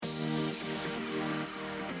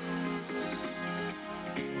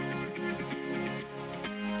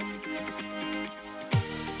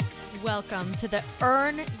Welcome to the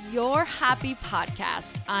Earn Your Happy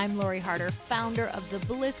podcast. I'm Lori Harder, founder of the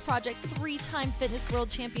Bliss Project, 3-time fitness world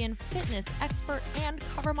champion, fitness expert, and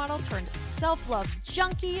cover model turned self-love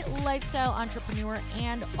junkie, lifestyle entrepreneur,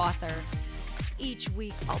 and author. Each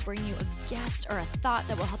week, I'll bring you a guest or a thought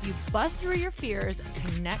that will help you bust through your fears,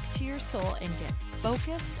 connect to your soul, and get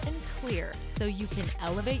focused and clear so you can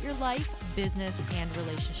elevate your life, business, and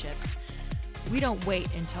relationships. We don't wait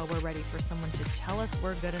until we're ready for someone to tell us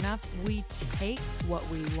we're good enough. We take what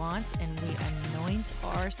we want and we anoint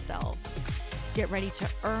ourselves. Get ready to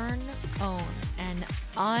earn, own, and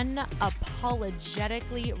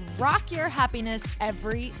unapologetically rock your happiness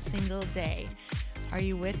every single day. Are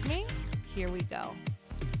you with me? Here we go.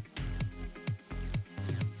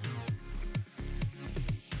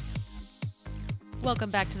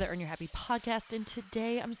 Welcome back to the Earn Your Happy podcast, and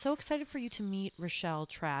today I'm so excited for you to meet Rachelle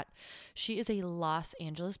Tratt. She is a Los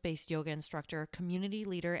Angeles-based yoga instructor, community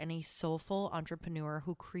leader, and a soulful entrepreneur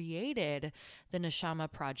who created the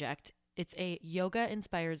Neshama Project. It's a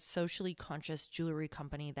yoga-inspired, socially conscious jewelry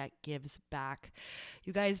company that gives back.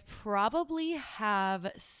 You guys probably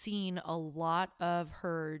have seen a lot of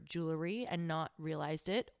her jewelry and not realized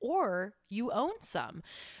it, or you own some.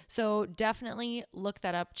 So definitely look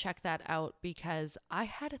that up, check that out, because I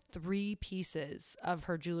had 3 pieces of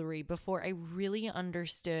her jewelry before I really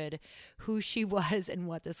understood who she was and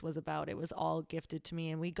what this was about. It was all gifted to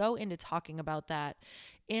me, and we go into talking about that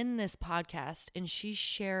in this podcast, and she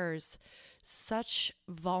shares such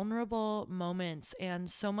vulnerable moments, and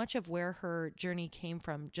so much of where her journey came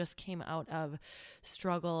from just came out of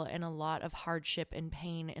struggle and a lot of hardship and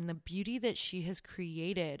pain, and the beauty that she has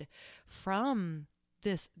created from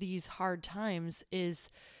these hard times is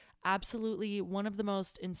absolutely one of the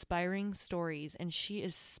most inspiring stories, and she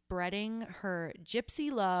is spreading her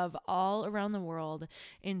gypsy love all around the world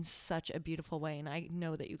in such a beautiful way. And I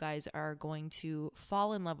know that you guys are going to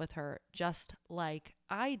fall in love with her just like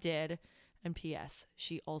I did. And P.S.,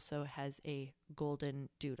 she also has a golden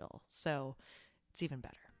doodle, so it's even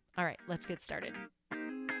better. All right, let's get started.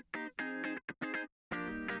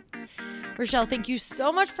 Rachelle, thank you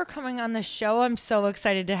so much for coming on the show. I'm so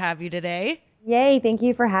excited to have you today. Yay, thank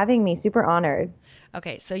you for having me. Super honored.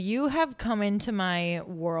 Okay, so you have come into my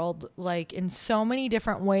world like in so many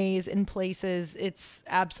different ways and places. It's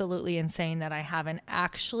absolutely insane that I haven't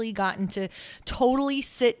actually gotten to totally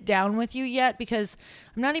sit down with you yet, because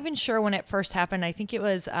I'm not even sure when it first happened. I think it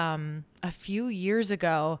was a few years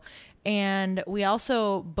ago. And we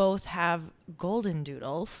also both have golden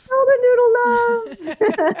doodles. Golden doodle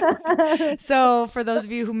love. So for those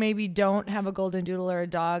of you who maybe don't have a golden doodle or a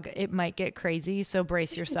dog, it might get crazy. So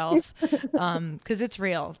brace yourself, because it's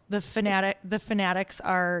real. The fanatics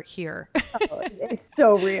are here. Oh, it's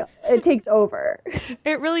so real. It takes over.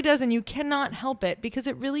 It really does. And you cannot help it, because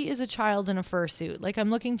it really is a child in a fursuit. Like, I'm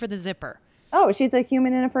looking for the zipper. Oh, she's a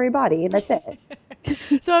human in a furry body. That's it.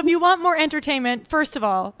 So if you want more entertainment, first of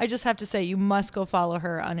all, I just have to say you must go follow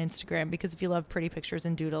her on Instagram, because if you love pretty pictures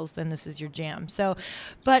and doodles, then this is your jam. So,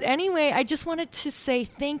 but anyway, I just wanted to say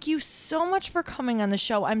thank you so much for coming on the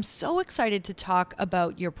show. I'm so excited to talk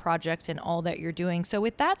about your project and all that you're doing. So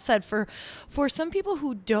with that said, for some people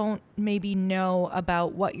who don't maybe know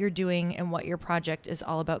about what you're doing and what your project is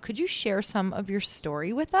all about, could you share some of your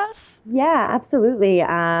story with us? Yeah, absolutely.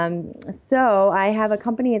 So I have a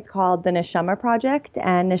company. It's called the Neshama Project,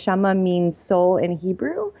 and Neshama means soul in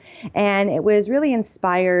Hebrew. And it was really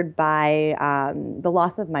inspired by the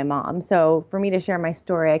loss of my mom. So for me to share my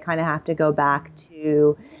story, I kind of have to go back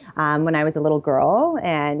to when I was a little girl.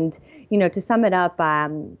 And, to sum it up,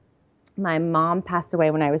 my mom passed away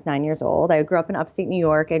when I was 9 years old. I grew up in upstate New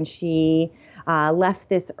York, and she left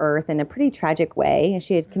this earth in a pretty tragic way.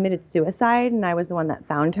 She had committed suicide, and I was the one that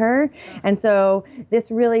found her. And so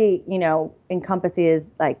this really, encompasses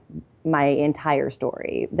like my entire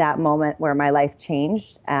story. That moment where my life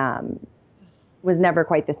changed was never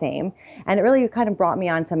quite the same. And it really kind of brought me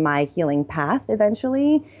onto my healing path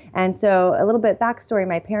eventually. And so a little bit backstory,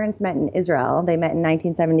 my parents met in Israel. They met in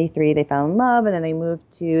 1973. They fell in love, and then they moved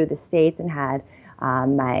to the States and had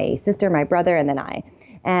my sister, my brother, and then I.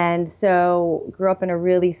 And so grew up in a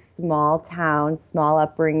really small town, small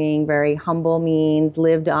upbringing, very humble means,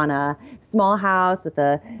 lived on a small house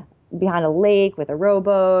behind a lake with a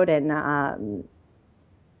rowboat, and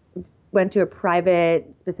went to a private,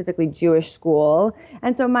 specifically Jewish school.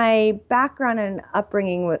 And so my background and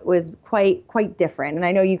upbringing was quite different. And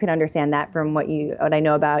I know you can understand that from what I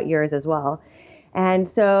know about yours as well. And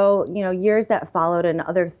so, years that followed and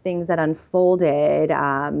other things that unfolded,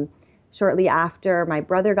 shortly after, my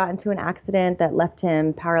brother got into an accident that left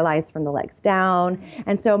him paralyzed from the legs down.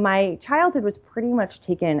 And so my childhood was pretty much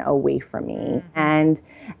taken away from me. And,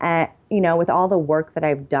 with all the work that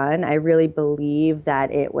I've done, I really believe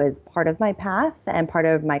that it was part of my path and part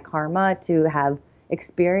of my karma to have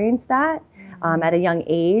experienced that at a young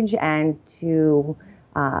age, and to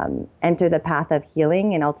enter the path of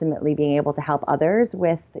healing and ultimately being able to help others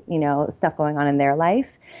with, stuff going on in their life.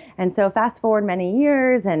 And so fast forward many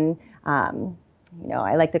years, and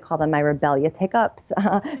I like to call them my rebellious hiccups.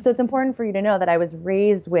 So it's important for you to know that I was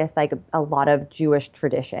raised with like a lot of Jewish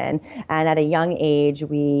tradition, and at a young age,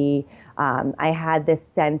 I had this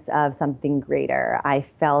sense of something greater. I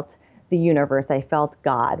felt the universe. I felt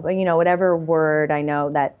God. Well, whatever word I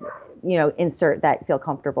know that, insert that feel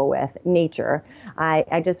comfortable with, nature.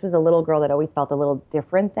 I just was a little girl that always felt a little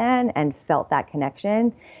different then and felt that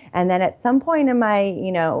connection. And then at some point in my,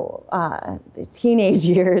 teenage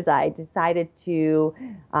years, I decided to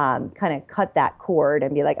kind of cut that cord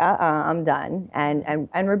and be like, I'm done,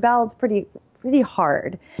 and rebelled pretty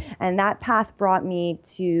hard. And that path brought me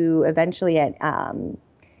to eventually at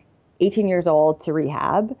 18 years old to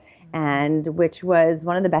rehab, and which was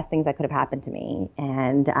one of the best things that could have happened to me.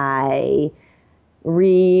 And I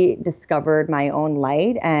rediscovered my own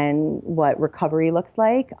light and what recovery looks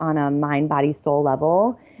like on a mind, body, soul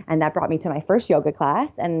level. And that brought me to my first yoga class.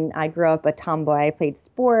 And I grew up a tomboy. I played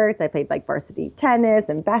sports. I played like varsity tennis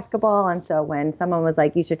and basketball. And so when someone was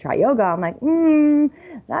like, you should try yoga, I'm like,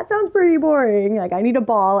 that sounds pretty boring. Like, I need a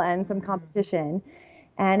ball and some competition.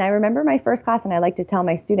 And I remember my first class, and I like to tell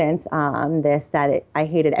my students I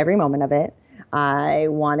hated every moment of it. I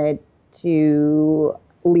wanted to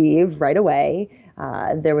leave right away.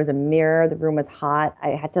 There was a mirror. The room was hot. I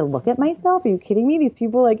had to look at myself. Are you kidding me? These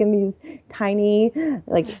people like in these tiny,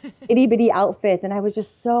 like itty bitty outfits. And I was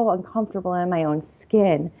just so uncomfortable in my own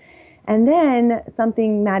skin. And then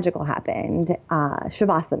something magical happened.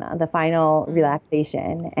 Shavasana, the final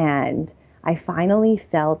relaxation. And I finally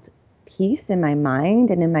felt peace in my mind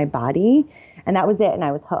and in my body. And that was it. And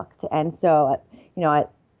I was hooked. And so,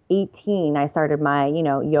 at 18, I started my,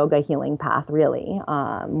 yoga healing path, really,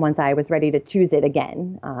 once I was ready to choose it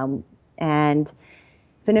again, and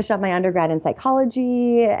finished up my undergrad in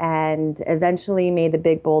psychology, and eventually made the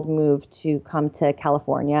big, bold move to come to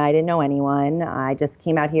California. I didn't know anyone. I just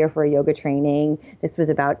came out here for a yoga training. This was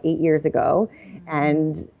about 8 years ago,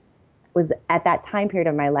 and was at that time period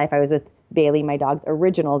of my life, I was with Bailey, my dog's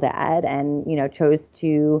original dad, and, chose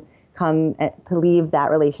to leave that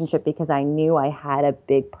relationship because I knew I had a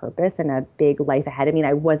big purpose and a big life ahead of me, and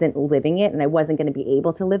I wasn't living it, and I wasn't going to be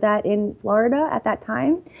able to live that in Florida at that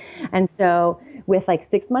time. And so with like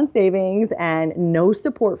 6 months savings and no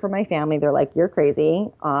support from my family, they're like, you're crazy.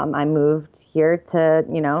 I moved here to,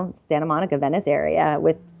 Santa Monica, Venice area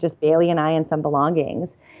with just Bailey and I and some belongings.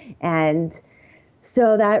 And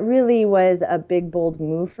so that really was a big, bold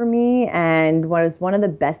move for me, and was one of the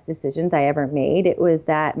best decisions I ever made. It was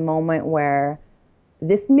that moment where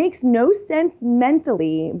this makes no sense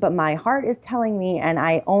mentally, but my heart is telling me, and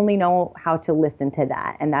I only know how to listen to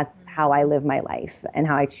that. And that's how I live my life and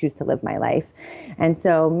how I choose to live my life. And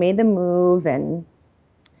so made the move, and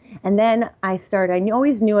then I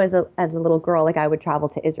always knew as a little girl, like I would travel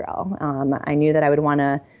to Israel. I knew that I would want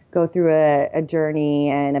to go through a journey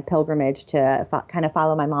and a pilgrimage to kind of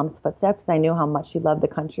follow my mom's footsteps. I knew how much she loved the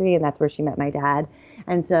country, and that's where she met my dad.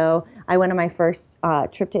 And so I went on my first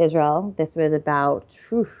trip to Israel. This was about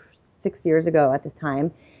 6 years ago at this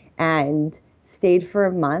time, and stayed for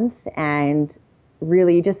a month and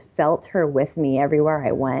really just felt her with me everywhere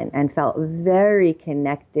I went, and felt very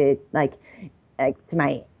connected, like to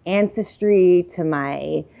my ancestry, to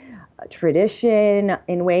my tradition,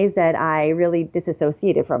 in ways that I really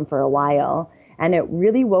disassociated from for a while. And it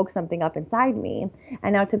really woke something up inside me.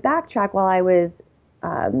 And now to backtrack, while I was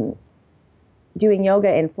doing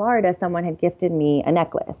yoga in Florida, someone had gifted me a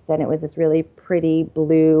necklace. And it was this really pretty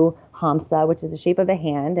blue hamsa, which is the shape of a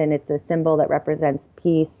hand. And it's a symbol that represents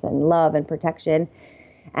peace and love and protection.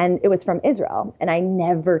 And it was from Israel. And I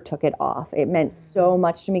never took it off. It meant so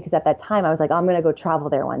much to me because at that time I was like, I'm going to go travel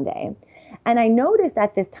there one day. And I noticed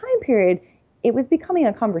at this time period, it was becoming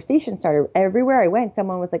a conversation starter. Everywhere I went,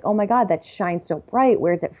 someone was like, oh my God, that shines so bright.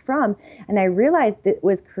 Where's it from? And I realized it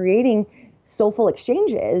was creating soulful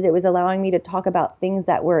exchanges. It was allowing me to talk about things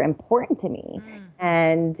that were important to me.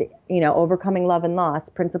 And, overcoming love and loss,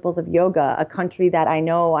 principles of yoga, a country that I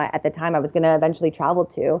know at the time I was going to eventually travel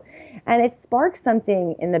to. And it sparked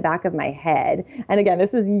something in the back of my head. And again,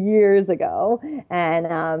 this was years ago. And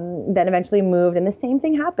then eventually moved, and the same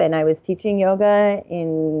thing happened. I was teaching yoga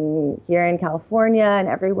here in California, and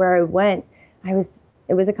everywhere I went, I was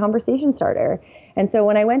it was a conversation starter. And so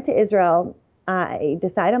when I went to Israel, I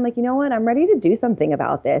decided, I'm like, you know what, I'm ready to do something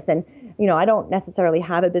about this. And, I don't necessarily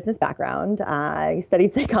have a business background. I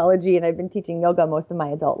studied psychology and I've been teaching yoga most of my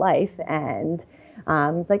adult life. And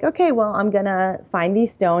it's like, okay, well, I'm going to find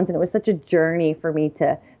these stones. And it was such a journey for me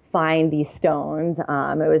to find these stones. It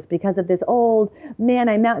was because of this old man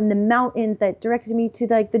I met in the mountains that directed me to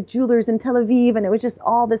like the jewelers in Tel Aviv. And it was just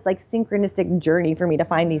all this like synchronistic journey for me to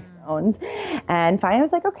find these stones. And finally I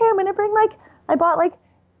was like, okay, I'm going to bring I bought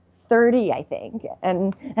 30, I think.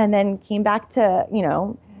 And then came back to,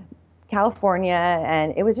 California.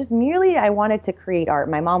 And it was just merely, I wanted to create art.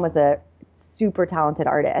 My mom was a super talented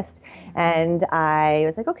artist. And I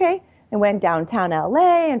was like, okay. I went downtown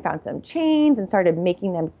LA and found some chains and started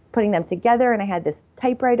putting them together. And I had this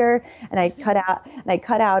typewriter and I cut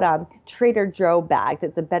out Trader Joe bags.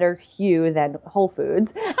 It's a better hue than Whole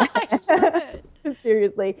Foods. I love it.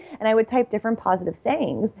 Seriously. And I would type different positive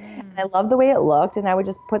sayings. And I loved the way it looked. And I would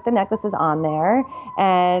just put the necklaces on there.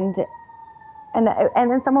 And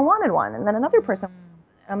then someone wanted one. And then another person.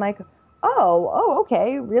 I'm like, oh,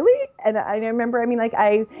 okay, really? And I remember,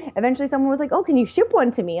 I eventually someone was like, oh, can you ship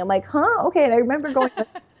one to me? I'm like, huh? Okay. And I remember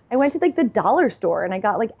I went to the dollar store and I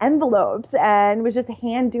got envelopes and was just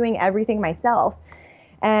hand doing everything myself.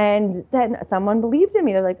 And then someone believed in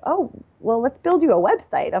me. They're like, oh, well, let's build you a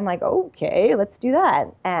website. I'm like, okay, let's do that.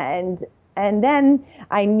 And then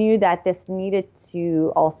I knew that this needed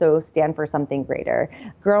to also stand for something greater.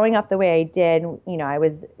 Growing up the way I did, I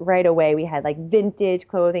was right away, we had vintage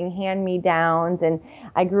clothing, hand-me-downs, and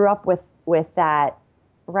I grew up with that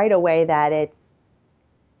right away that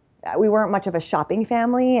we weren't much of a shopping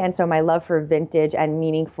family. And so my love for vintage and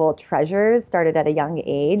meaningful treasures started at a young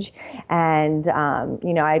age. And,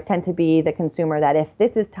 I tend to be the consumer that if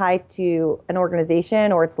this is tied to an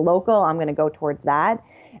organization or it's local, I'm going to go towards that.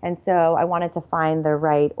 And so I wanted to find the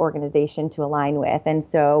right organization to align with. And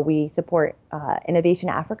so we support Innovation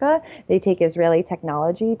Africa. They take Israeli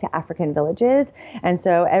technology to African villages. And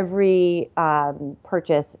so every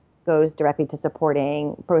purchase proceeds go directly to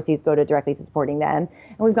supporting them.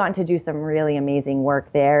 And we've gotten to do some really amazing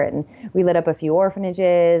work there. And we lit up a few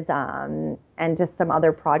orphanages and just some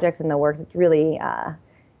other projects in the works. It's really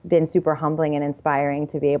been super humbling and inspiring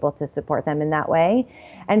to be able to support them in that way.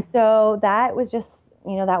 And so that was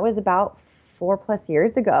that was about 4+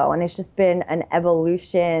 years ago. And it's just been an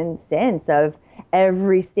evolution since of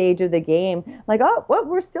every stage of the game. Oh, well,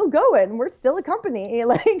 we're still going. We're still a company.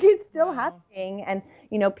 It's still happening. And,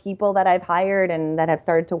 people that I've hired and that have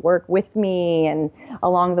started to work with me and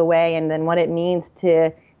along the way. And then what it means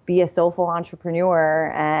to be a soulful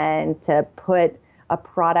entrepreneur and to put a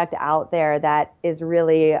product out there that is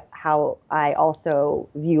really how I also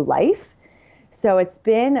view life. So it's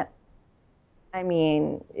been,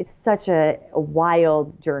 it's such a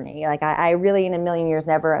wild journey. I really in a million years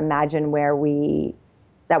never imagined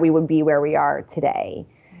that we would be where we are today.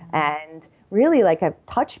 And really I've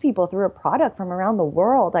touched people through a product from around the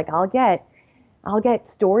world. I'll get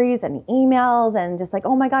stories and emails and just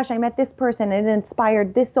oh my gosh, I met this person and it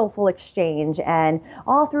inspired this soulful exchange, and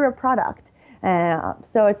all through a product.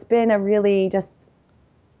 So it's been a really just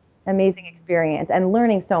amazing experience and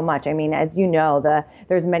learning so much. As you know,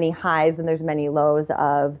 there's many highs and there's many lows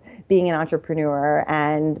of being an entrepreneur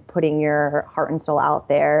and putting your heart and soul out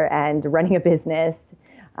there and running a business,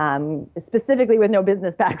 specifically with no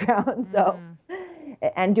business background. So,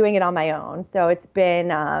 and doing it on my own. So it's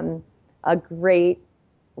been a great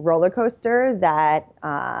roller coaster that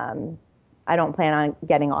I don't plan on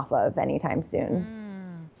getting off of anytime soon.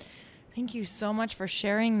 Thank you so much for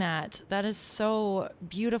sharing that. That is so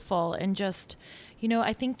beautiful. And just,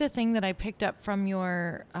 I think the thing that I picked up from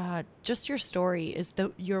your story is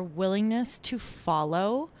your willingness to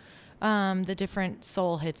follow the different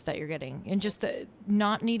soul hits that you're getting, and just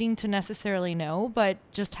not needing to necessarily know, but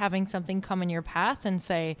just having something come in your path and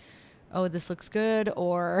say, oh, this looks good,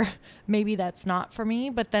 or maybe that's not for me.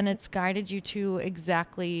 But then it's guided you to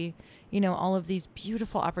exactly, all of these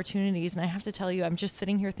beautiful opportunities. And I have to tell you, I'm just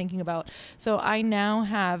sitting here thinking about, so I now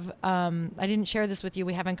have, I didn't share this with you.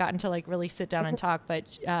 We haven't gotten to really sit down and talk, but,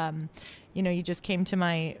 you just came to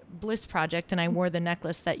my Bliss project and I wore the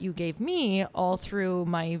necklace that you gave me all through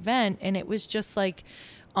my event. And it was just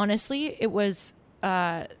honestly, it was,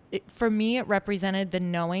 for me, it represented the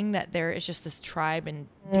knowing that there is just this tribe and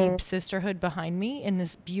deep sisterhood behind me in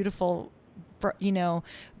this beautiful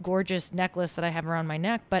gorgeous necklace that I have around my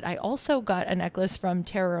neck, but I also got a necklace from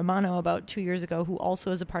Tara Romano about 2 years ago, who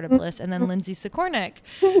also is a part of Bliss, and then Lindsay Sikornik,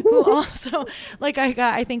 who also, like,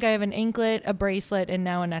 I think I have an anklet, a bracelet, and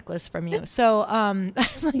now a necklace from you. So,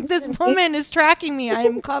 like, this woman is tracking me. I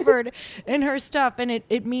am covered in her stuff, and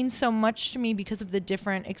it means so much to me because of the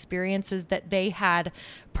different experiences that they had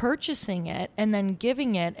purchasing it and then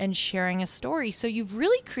giving it and sharing a story. So you've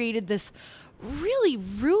really created this really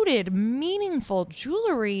rooted, meaningful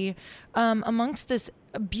jewelry amongst this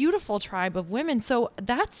beautiful tribe of women. So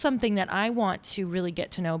that's something that I want to really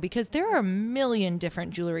get to know, because there are a million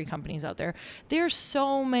different jewelry companies out there. There's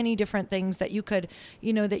so many different things that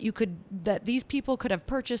that these people could have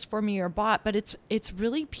purchased for me or bought, but it's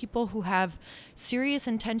really people who have serious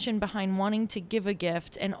intention behind wanting to give a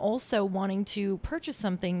gift and also wanting to purchase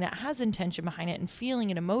something that has intention behind it and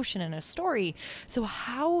feeling an emotion and a story. So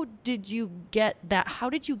how did you get that? How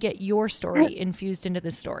did you get your story infused into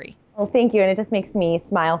this story? Well, thank you. And it just makes me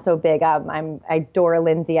smile so big. I adore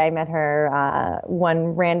Lindsay. I met her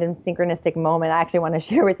one random synchronistic moment. I actually want to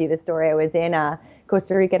share with you the story. I was in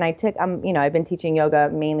Costa Rica, and I took, I've been teaching yoga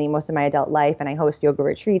mainly most of my adult life, and I host yoga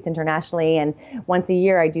retreats internationally. And once a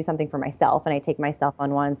year, I do something for myself, and I take myself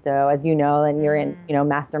on one. So as you know, and you're in,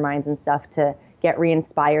 masterminds and stuff to get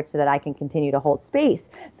re-inspired so that I can continue to hold space.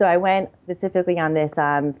 So I went specifically on this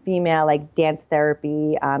female dance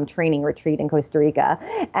therapy training retreat in Costa Rica,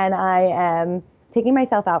 and I am taking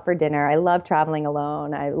myself out for dinner. I love traveling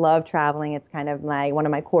alone. I love traveling. It's kind of one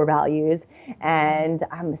of my core values. And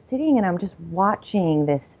I'm sitting and I'm just watching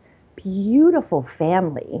this beautiful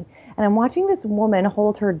family. And I'm watching this woman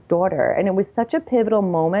hold her daughter. And it was such a pivotal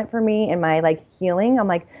moment for me in my healing. I'm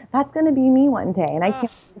like, that's going to be me one day. And I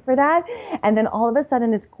can't wait for that. And then all of a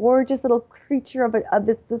sudden, this gorgeous little creature of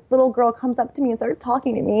this little girl comes up to me and starts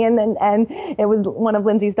talking to me. And it was one of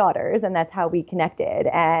Lindsay's daughters. And that's how we connected.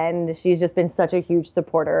 And she's just been such a huge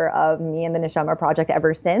supporter of me and the Neshama Project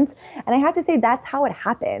ever since. And I have to say, that's how it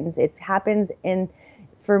happens. It happens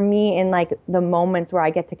for me in the moments where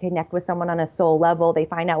I get to connect with someone on a soul level. They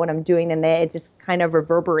find out what I'm doing, and it just kind of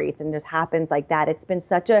reverberates and just happens like that. It's been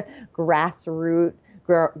such a grassroots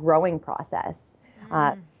growing process.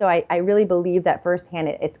 So I really believe that firsthand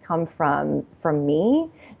it's come from me,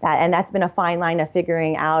 and that's been a fine line of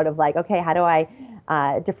figuring out of okay, how do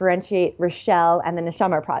I differentiate Rachelle and the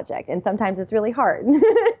Neshama Project? And sometimes it's really hard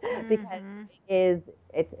because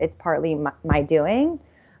it's partly my doing.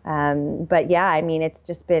 But yeah, I mean, it's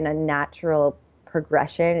just been a natural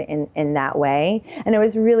progression in that way. And it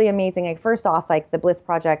was really amazing. First off, the Bliss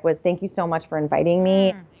Project was, thank you so much for inviting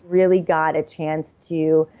me. Really got a chance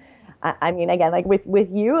to, I mean, again, with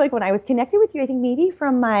you, when I was connected with you, I think maybe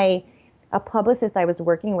from a publicist I was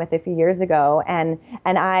working with a few years ago. And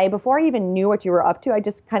I, before I even knew what you were up to, I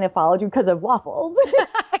just kind of followed you because of waffles.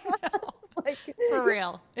 I know. For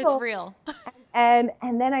real. It's real. And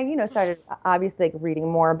then I, started obviously reading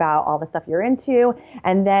more about all the stuff you're into.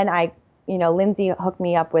 And then Lindsay hooked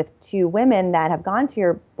me up with two women that have gone to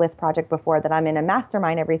your Bliss Project before that I'm in a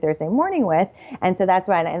mastermind every Thursday morning with. And so that's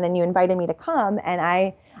why, and then you invited me to come, and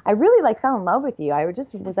I really fell in love with you. I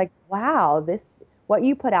just was like, wow, what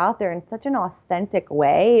you put out there in such an authentic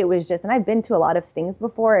way. It was just, and I've been to a lot of things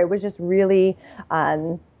before. It was just really,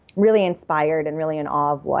 really inspired and really in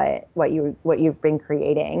awe of what you've been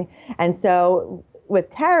creating. And so with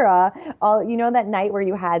Tara, that night where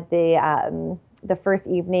you had the first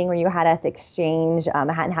evening where you had us exchange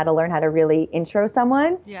and how to learn how to really intro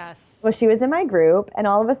someone. Yes. Well, she was in my group, and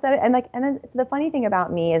all of a sudden, and then the funny thing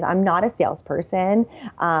about me is I'm not a salesperson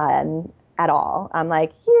at all. I'm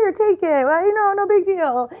like, here, take it. Well, no big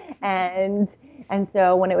deal. And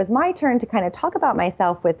so when it was my turn to kind of talk about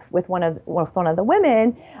myself with one of the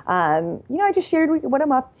women, I just shared what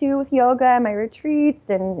I'm up to with yoga and my retreats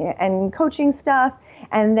and coaching stuff.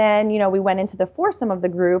 And then, we went into the foursome of the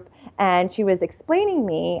group, and she was explaining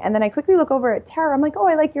me. And then I quickly look over at Tara. I'm like, oh,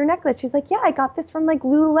 I like your necklace. She's like, yeah, I got this from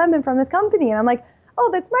Lululemon from this company. And I'm like, oh,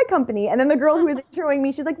 that's my company. And then the girl who was introing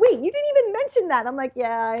me, she's like, wait, you didn't even mention that. I'm like,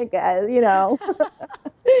 yeah, I guess,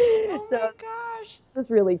 Oh so, my gosh. It was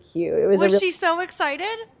really cute. Was she so excited?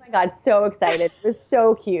 Oh my God, so excited. It was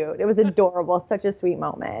so cute. It was adorable. Such a sweet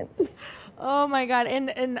moment. Oh my God.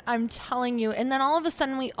 And I'm telling you, and then all of a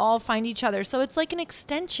sudden we all find each other. So it's like an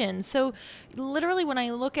extension. So literally when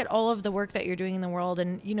I look at all of the work that you're doing in the world,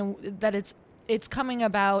 and that it's coming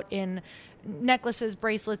about in necklaces,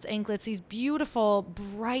 bracelets, anklets, these beautiful,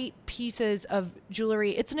 bright pieces of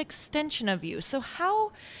jewelry. It's an extension of you. So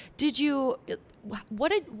how did you,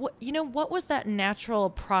 what was that natural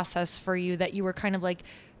process for you that you were kind of like,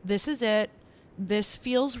 this is it, this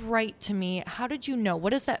feels right to me. How did you know? What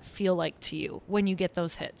does that feel like to you when you get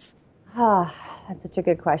those hits? Ah, that's such a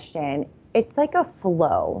good question. It's like a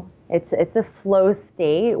flow. It's a flow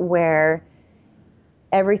state where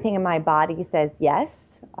everything in my body says yes.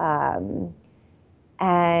 Um,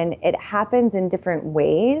 and it happens in different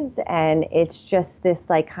ways, and it's just this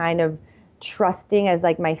like kind of trusting as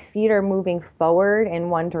like my feet are moving forward in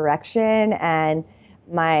one direction and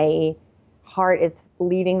my heart is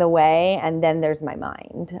leading the way, and then there's my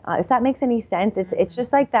mind. If that makes any sense, it's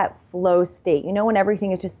just like that flow state, when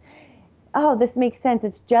everything is just, oh, this makes sense,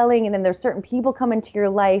 it's gelling, and then there's certain people come into your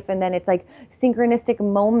life, and then it's like synchronistic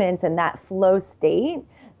moments and that flow state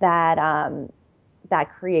that that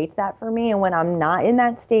creates that for me. And when I'm not in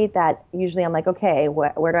that state, that usually I'm like, okay,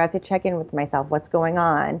 where do I have to check in with myself? What's going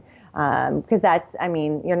on? Because that's, I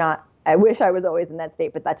mean, you're not, I wish I was always in that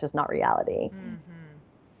state, but that's just not reality.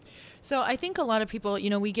 So I think a lot of people,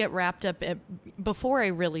 we get wrapped up before I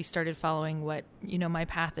really started following what, my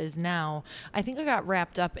path is now. I think I got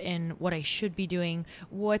wrapped up in what I should be doing,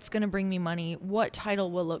 what's going to bring me money, what title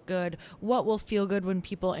will look good, what will feel good when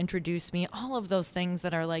people introduce me, all of those things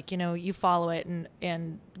that are like, you follow it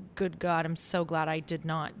and good God, I'm so glad I did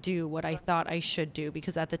not do what I thought I should do,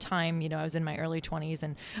 because at the time, I was in my early 20s,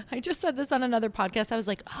 and I just said this on another podcast. I was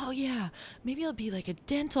like, oh yeah, maybe I'll be like a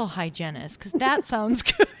dental hygienist because that sounds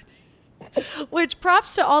good. Which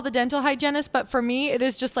props to all the dental hygienists, but for me, it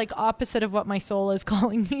is just like opposite of what my soul is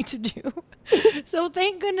calling me to do. So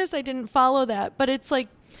thank goodness I didn't follow that. But it's like,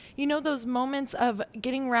 those moments of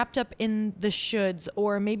getting wrapped up in the shoulds,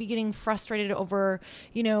 or maybe getting frustrated over,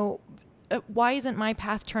 why isn't my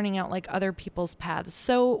path turning out like other people's paths?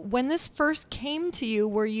 So when this first came to you,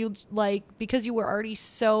 were you like, because you were already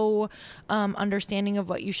so understanding of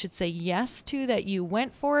what you should say yes to, that you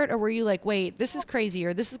went for it? Or were you like, wait, this is crazy,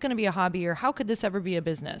 or this is going to be a hobby, or how could this ever be a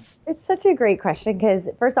business? It's such a great question because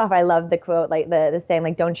first off, I love the quote, like the saying,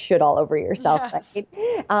 like, don't shit all over yourself. Yes.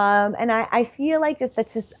 Right? And I feel like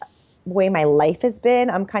that's just the way my life has been.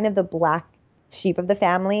 I'm kind of the black sheep of the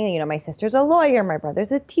family. My sister's a lawyer, my brother's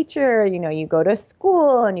a teacher. You go to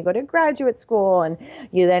school and you go to graduate school, and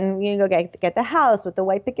you go get the house with the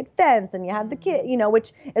white picket fence, and you have the kid,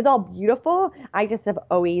 which is all beautiful. I just have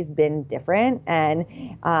always been different, and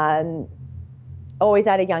always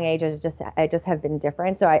at a young age, I just have been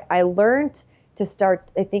different. So I learned to start,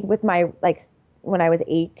 I think, with my, like, when I was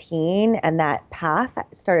 18, and that path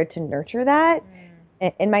started to nurture that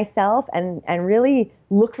in myself, and really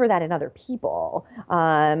look for that in other people.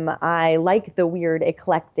 I like the weird,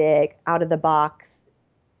 eclectic, out of the box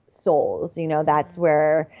souls. That's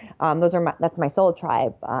where that's my soul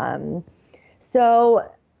tribe.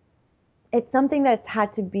 So it's something that's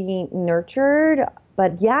had to be nurtured.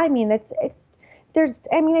 But yeah, I mean, I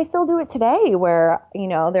still do it today, where,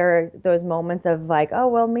 there are those moments of like, oh,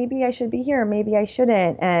 well, maybe I should be here, maybe I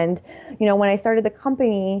shouldn't. And, when I started the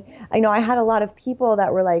company, I had a lot of people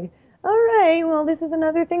that were like, all right, well, this is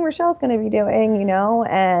another thing Rachelle's going to be doing,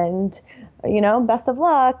 and, best of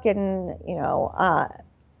luck. And,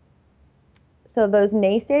 so those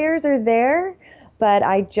naysayers are there, but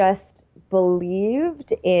I just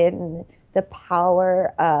believed in the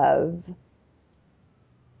power of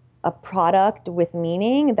a product with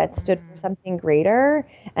meaning that stood for something greater.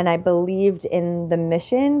 And I believed in the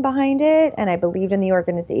mission behind it. And I believed in the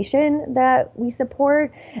organization that we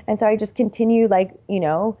support. And so I just continued, like,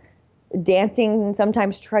 dancing,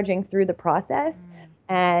 sometimes trudging through the process.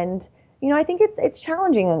 And, I think it's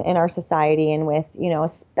challenging in our society, and with,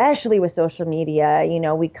 especially with social media,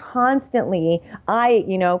 we constantly,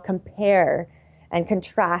 compare and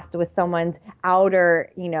contrast with someone's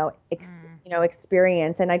outer,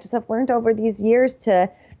 experience. And I just have learned over these years to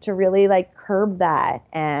really, like, curb that.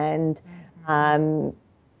 And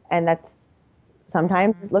that's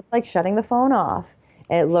sometimes it looks like shutting the phone off.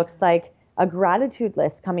 It looks like a gratitude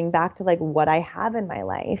list, coming back to like what I have in my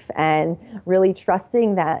life, and really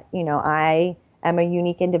trusting that, I am a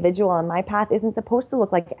unique individual, and my path isn't supposed to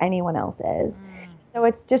look like anyone else's. So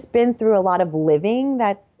it's just been through a lot of living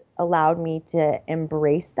that's allowed me to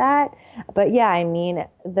embrace that. But yeah, I mean,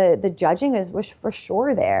 the judging was for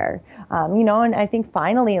sure there. And I think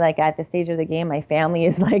finally, like, at the stage of the game, my family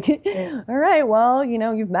is like, all right, well,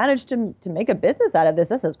 you've managed to make a business out of this.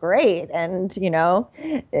 This is great. And,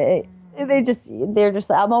 they're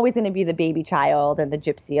just, I'm always going to be the baby child and the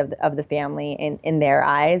gypsy of the family in their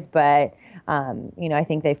eyes. But, I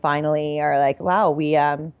think they finally are like, wow, we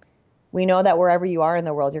know that wherever you are in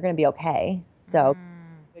the world, you're going to be okay. So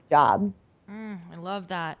good job. I love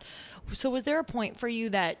that. So was there a point for you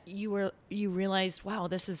that you realized, wow,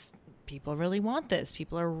 people really want this.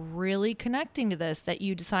 People are really connecting to this, that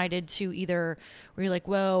you decided to either, where you're like,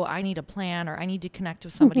 whoa, I need a plan, or I need to connect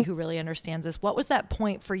with somebody who really understands this. What was that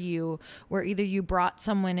point for you where either you brought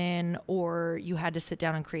someone in or you had to sit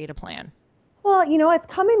down and create a plan? Well, it's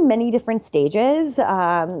come in many different stages.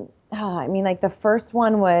 I mean, like the first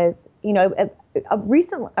one was, a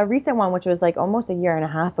recent one, which was like almost a year and a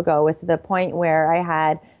half ago, was to the point where I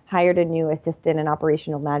had hired a new assistant and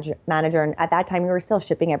operational manager. And at that time, we were still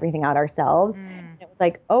shipping everything out ourselves. Mm. And it was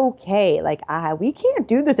like, okay, like we can't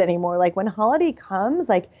do this anymore. Like when holiday comes,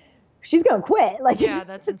 like she's gonna quit. Like Yeah,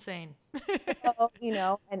 that's insane. so,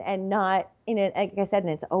 and not in it, like I said,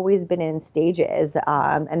 and it's always been in stages.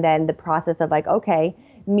 And then the process of like, okay,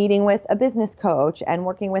 meeting with a business coach and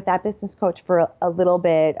working with that business coach for a little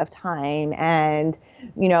bit of time, and,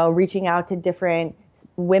 reaching out to different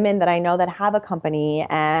women that I know that have a company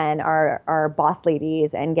and are boss ladies,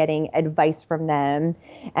 and getting advice from them.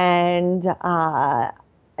 And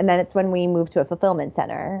then it's when we moved to a fulfillment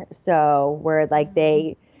center. So where like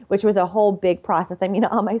which was a whole big process. I mean,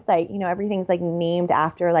 on my site, everything's like named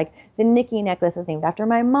after, like the Nikki necklace is named after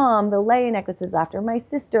my mom, the Leia necklace is after my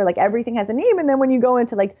sister, like everything has a name. And then when you go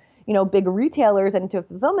into like, big retailers and into a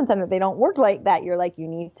fulfillment center, they don't work like that. You're like, you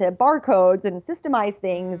need to barcodes and systemize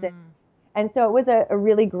things. And so it was a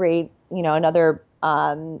really great, another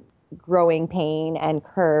growing pain and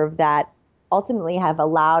curve that ultimately have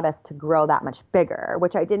allowed us to grow that much bigger,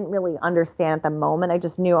 which I didn't really understand at the moment. I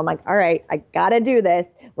just knew, I'm like, all right, I got to do this.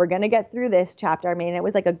 We're going to get through this chapter. I mean, it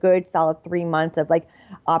was like a good solid 3 months of like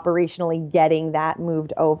operationally getting that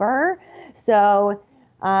moved over. So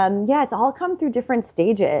yeah, it's all come through different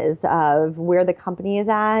stages of where the company is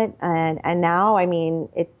at. And now, I mean,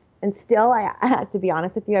 and still, I have to be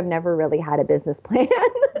honest with you, I've never really had a business plan.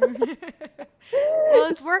 Well,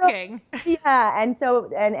 it's working. Yeah, and so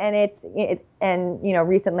and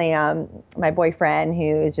recently my boyfriend,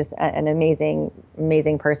 who is just an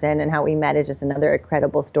amazing person, and how we met is just another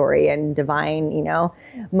incredible story and divine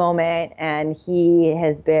moment, and he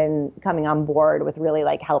has been coming on board with really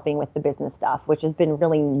like helping with the business stuff, which has been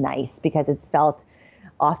really nice because it's felt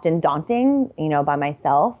often daunting, by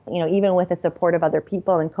myself, even with the support of other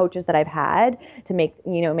people and coaches that I've had to make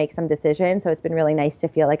some decisions. So it's been really nice to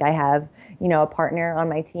feel like I have, a partner on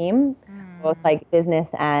my team, both like business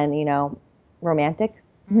and, romantic.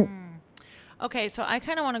 Okay, so I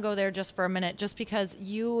kind of want to go there just for a minute, just because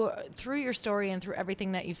you, through your story and through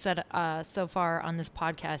everything that you've said so far on this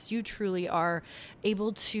podcast, you truly are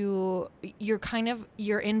able to, you're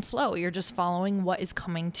in flow. You're just following what is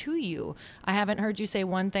coming to you. I haven't heard you say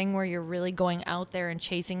one thing where you're really going out there and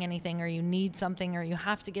chasing anything, or you need something, or you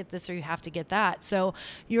have to get this, or you have to get that. So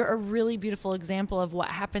you're a really beautiful example of what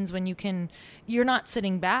happens when you're not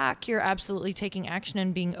sitting back. You're absolutely taking action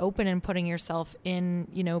and being open and putting yourself in,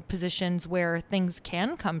 positions where things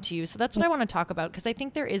can come to you. So that's what I want to talk about, because I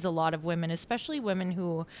think there is a lot of women, especially women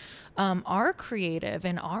who are creative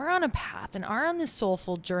and are on a path and are on this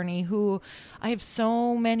soulful journey, who I have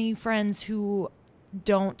so many friends who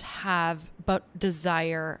don't have but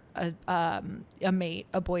desire a mate,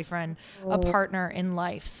 a boyfriend, a partner in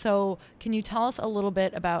life. So can you tell us a little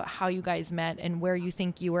bit about how you guys met and where you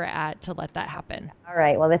think you were at to let that happen? All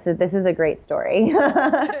right. Well, this is a great story.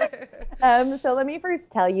 So let me first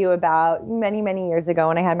tell you about many, many years ago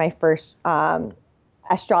when I had my first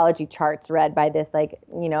astrology charts read by this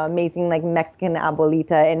amazing Mexican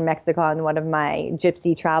abuelita in Mexico on one of my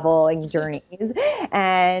gypsy traveling journeys.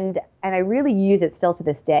 And I really use it still to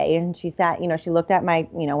this day. And she sat, she looked at my,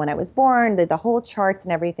 when I was born, the whole charts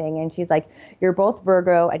and everything. And she's like, you're both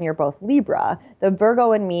Virgo and you're both Libra. The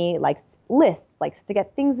Virgo in me likes lists, likes to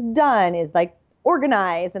get things done, is like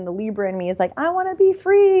organized. And the Libra in me is like, I want to be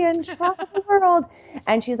free and travel the world.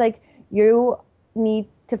 And she's like, you need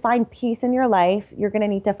to find peace in your life. You're going to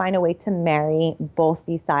need to find a way to marry both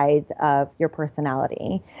these sides of your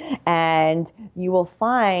personality, and you will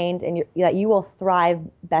find that you will thrive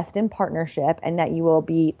best in partnership, and that you will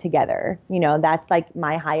be together. That's like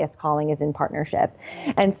my highest calling, is in partnership.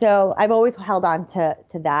 And so I've always held on to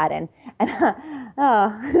that, and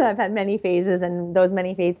I've had many phases, and those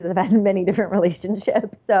many phases have had many different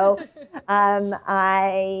relationships. So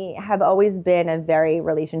I have always been a very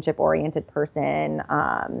relationship oriented person.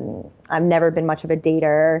 I've never been much of a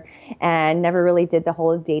dater, and never really did the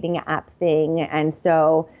whole dating app thing. And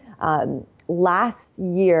so last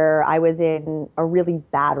year I was in a really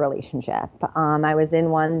bad relationship. I was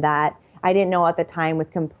in one that I didn't know at the time was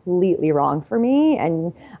completely wrong for me.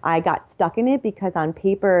 And I got stuck in it because on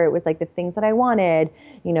paper it was like the things that I wanted.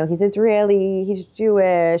 He's Israeli, he's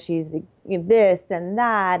Jewish, he's this and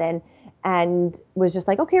that. and was just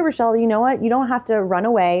like, okay, Rachelle, you know what? You don't have to run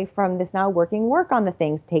away from this not working. Work on the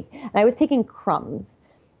things. And I was taking crumbs,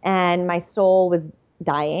 and my soul was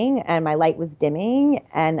dying, and my light was dimming,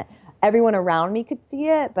 and everyone around me could see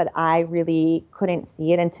it, but I really couldn't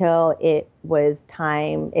see it until it was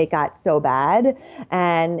time. It got so bad,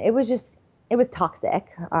 and it was toxic,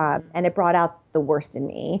 and it brought out the worst in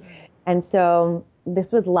me. And so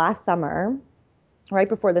this was last summer, right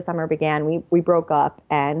before the summer began. We broke up,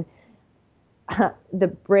 and the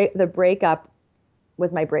breakup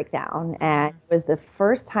was my breakdown, and it was the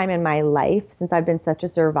first time in my life since I've been such a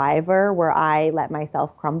survivor where I let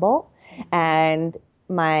myself crumble. And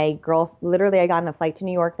literally, I got on a flight to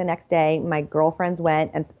New York the next day. My girlfriends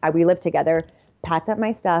went, and we lived together, packed up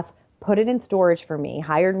my stuff, put it in storage for me,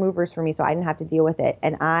 hired movers for me so I didn't have to deal with it.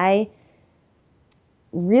 And I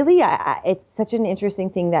really, it's such an interesting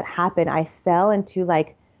thing that happened. I fell into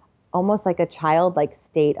like almost like a childlike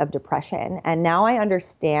state of depression. And now I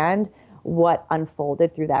understand what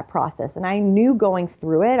unfolded through that process. And I knew going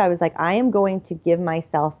through it, I was like, I am going to give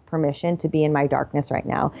myself permission to be in my darkness right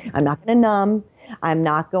now. I'm not going to numb. I'm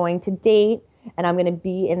not going to date. And I'm going to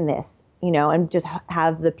be in this, and just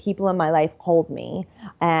have the people in my life hold me.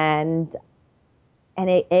 And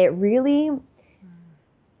it really,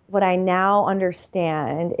 what I now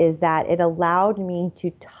understand is that it allowed me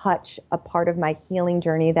to touch a part of my healing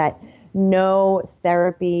journey that no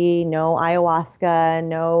therapy, no ayahuasca,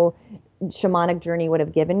 no shamanic journey would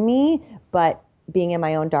have given me, but being in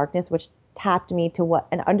my own darkness, which tapped me to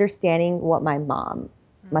understanding what my mom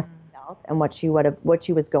must have felt and what she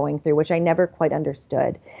was going through, which I never quite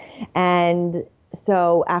understood. And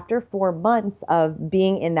so after 4 months of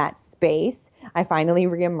being in that space, I finally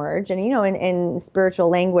reemerged. And, in spiritual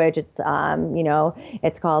language, it's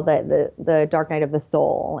called the dark night of the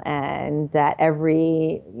soul, and that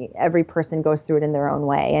every person goes through it in their own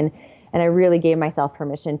way. And I really gave myself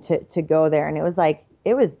permission to go there. And it was like,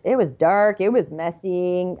 it was dark. It was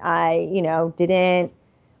messy.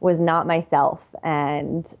 Was not myself.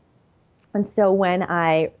 And so when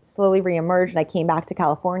I slowly reemerged and I came back to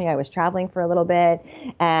California, I was traveling for a little bit,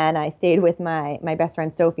 and I stayed with my best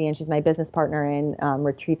friend Sophie, and she's my business partner in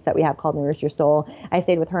retreats that we have called Nourish Your Soul. I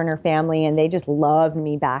stayed with her and her family, and they just loved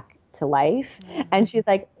me back to life. And she's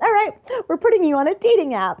like, all right, we're putting you on a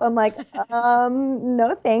dating app. I'm like,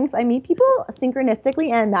 no thanks. I meet people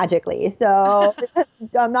synchronistically and magically, so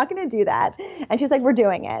I'm not going to do that. And she's like, we're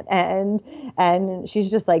doing it. And she's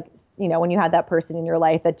just like, when you have that person in your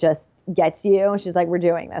life that just gets you, she's like, we're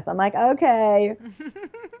doing this. I'm like, okay.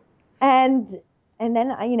 and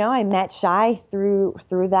then I met Shy through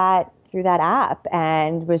that app,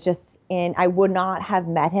 and was just I would not have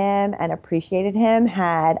met him and appreciated him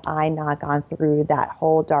had I not gone through that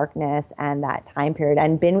whole darkness and that time period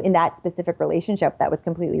and been in that specific relationship that was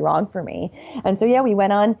completely wrong for me. And so we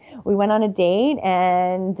went on a date,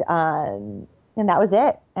 and that was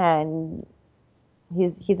it. And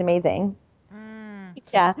he's amazing.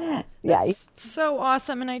 Yeah. That's so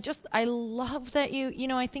awesome. And I love that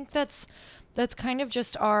I think that's kind of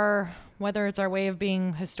just whether it's our way of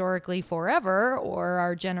being historically forever or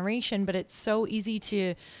our generation, but it's so easy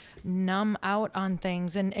to numb out on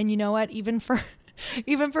things. And you know what, even for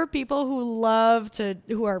people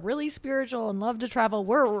who are really spiritual and love to travel,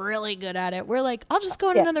 we're really good at it. We're like, I'll just go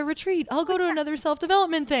on another retreat. I'll go to another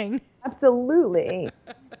self-development thing. Absolutely.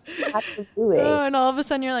 Absolutely. And all of a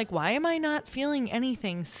sudden you're like, why am I not feeling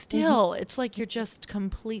anything still? It's like you're just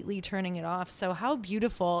completely turning it off. So how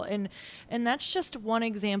beautiful. And that's just one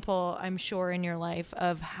example, I'm sure, in your life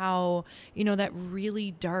of how, that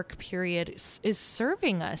really dark period is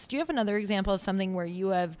serving us. Do you have another example of something where you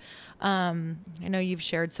have, I know you've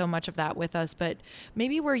shared so much of that with us, but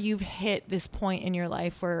maybe where you've hit this point in your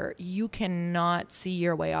life where you cannot see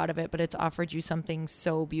your way out of it, but it's offered you something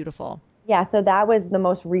so beautiful? Yeah, so that was the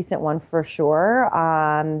most recent one for sure.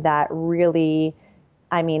 That really,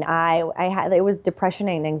 I had, it was depression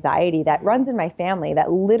and anxiety that runs in my family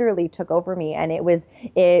that literally took over me. And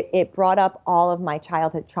it brought up all of my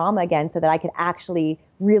childhood trauma again so that I could actually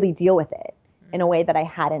really deal with it in a way that I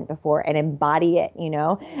hadn't before and embody it,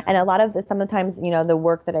 And a lot of sometimes, the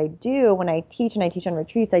work that I do when I teach, and I teach on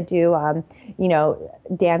retreats, I do,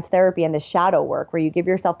 dance therapy and the shadow work where you give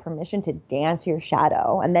yourself permission to dance your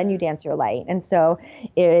shadow and then you dance your light. And so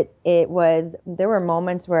there were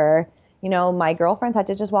moments where, my girlfriends had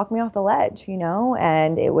to just walk me off the ledge,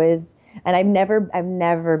 and it was And I've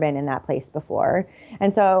never been in that place before.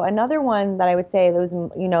 And so another one that I would say, that was,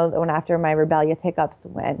 when after my rebellious hiccups,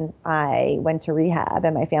 when I went to rehab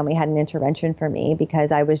and my family had an intervention for me,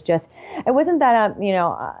 because I wasn't that,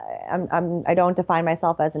 I don't define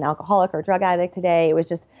myself as an alcoholic or drug addict today. It was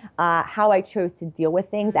just how I chose to deal with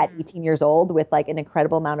things at 18 years old with like an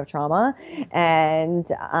incredible amount of trauma. And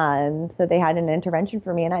so they had an intervention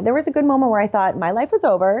for me. And there was a good moment where I thought my life was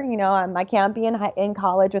over. I can't be in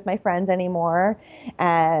college with my friends anymore.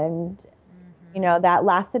 And, that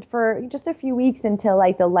lasted for just a few weeks until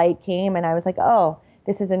like the light came and I was like, oh,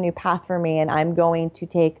 this is a new path for me and I'm going to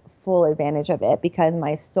take full advantage of it because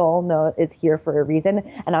my soul knows it's here for a reason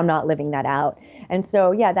and I'm not living that out. And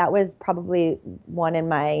so, yeah, that was probably one in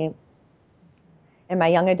my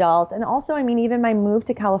young adult. And also, I mean, even my move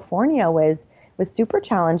to California was super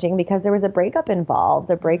challenging because there was a breakup involved,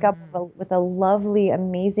 a breakup with a lovely,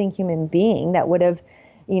 amazing human being that would have,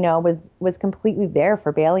 was completely there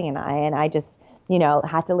for Bailey and I. And I just,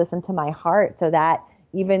 had to listen to my heart, so that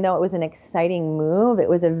even though it was an exciting move, it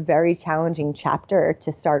was a very challenging chapter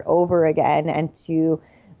to start over again and to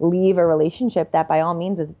leave a relationship that by all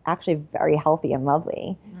means was actually very healthy and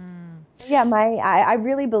lovely. Yeah, I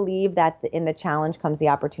really believe that in the challenge comes the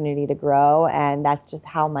opportunity to grow, and that's just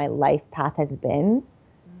how my life path has been.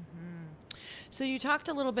 So you talked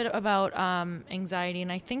a little bit about anxiety,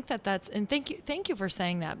 and I think and thank you for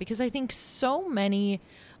saying that, because I think so many,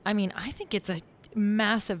 I mean, I think it's a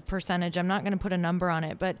massive percentage. I'm not going to put a number on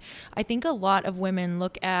it, but I think a lot of women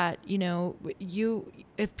look at,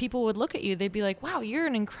 if people would look at you, they'd be like, wow, you're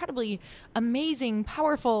an incredibly amazing,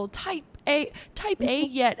 powerful type A,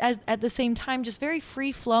 yet at the same time, just very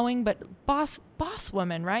free flowing, but boss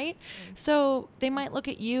woman, right? So they might look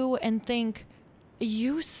at you and think,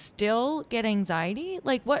 you still get anxiety?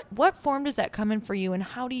 Like what form does that come in for you, and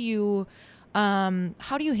how do you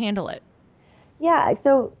handle it? Yeah,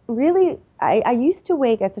 so really, I used to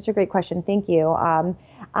wake, that's such a great question. Thank you.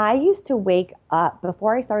 I used to wake up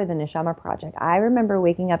before I started the Neshama Project. I remember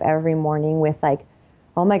waking up every morning with like,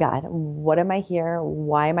 oh my God, what am I here?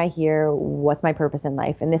 Why am I here? What's my purpose in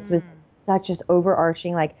life? And this was such as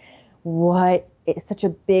overarching, like, it's such a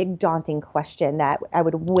big, daunting question that I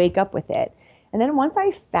would wake up with it. And then once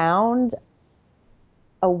I found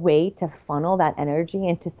a way to funnel that energy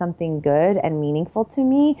into something good and meaningful to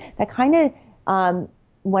me, that kind of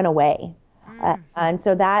went away. And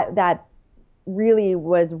so that really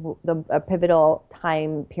was a pivotal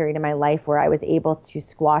time period in my life where I was able to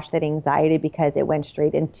squash that anxiety because it went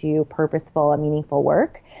straight into purposeful and meaningful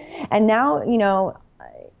work. And now,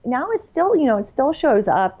 now it still shows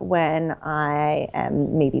up when I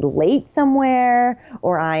am maybe late somewhere,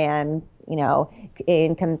 or I am,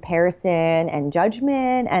 in comparison and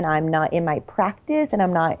judgment, and I'm not in my practice and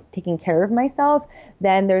I'm not taking care of myself,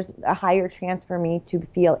 then there's a higher chance for me to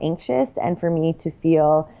feel anxious and for me to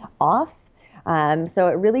feel off. So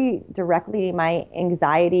it really my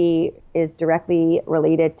anxiety is directly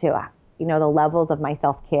related to, the levels of my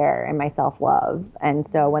self-care and my self-love. And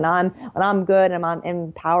so when I'm good and I'm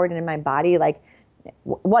empowered and in my body, like,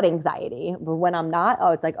 what anxiety? But when I'm not,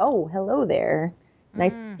 oh, it's like, oh, hello there.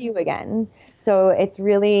 Nice to see you again. So it's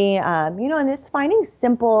really, and it's finding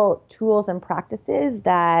simple tools and practices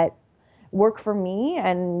that work for me.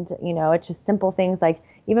 And, it's just simple things like,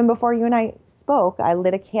 even before you and I spoke, I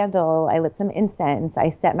lit a candle, I lit some incense,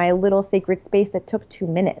 I set my little sacred space that took 2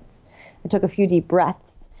 minutes. I took a few deep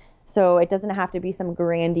breaths. So it doesn't have to be some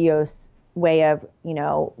grandiose way of,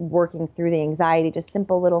 working through the anxiety, just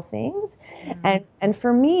simple little things. And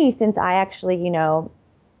for me, since I actually,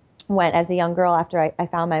 went as a young girl after I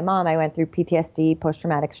found my mom, I went through PTSD,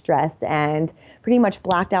 post-traumatic stress, and pretty much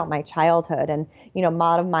blacked out my childhood. And, a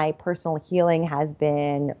lot of my personal healing has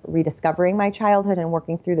been rediscovering my childhood and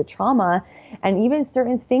working through the trauma. And even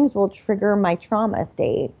certain things will trigger my trauma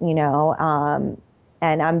state,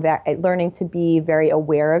 and I'm learning to be very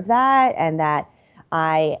aware of that, and that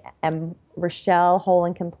I am Rachelle, whole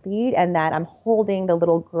and complete, and that I'm holding the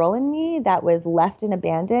little girl in me that was left and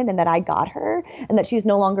abandoned, and that I got her, and that she's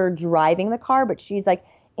no longer driving the car, but she's like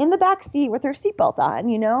in the back seat with her seatbelt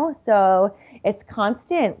on. So it's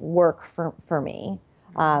constant work for me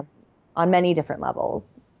on many different levels.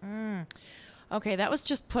 Okay, that was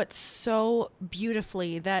just put so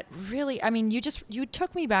beautifully that really, I mean, you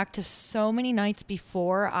took me back to so many nights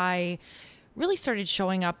before I really started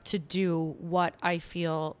showing up to do what I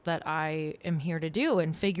feel that I am here to do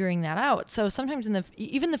and figuring that out. So sometimes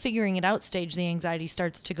even the figuring it out stage, the anxiety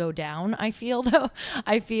starts to go down, I feel,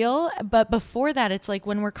 but before that, it's like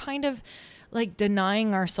when we're kind of like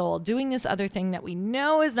denying our soul, doing this other thing that we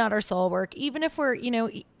know is not our soul work, even if we're,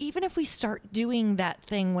 even if we start doing that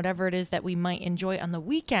thing, whatever it is that we might enjoy on the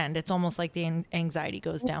weekend, it's almost like the anxiety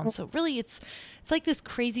goes down. So really it's like this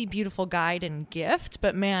crazy, beautiful guide and gift,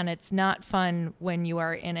 but man, it's not fun when you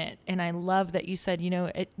are in it. And I love that you said,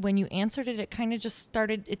 when you answered it, it kind of just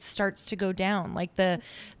starts to go down, like the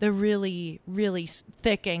really, really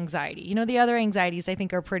thick anxiety. The other anxieties I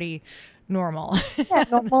think are pretty normal. Yeah,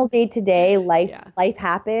 normal day to day life. Yeah. Life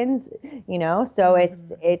happens, So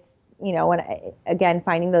it's when again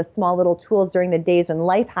finding those small little tools during the days when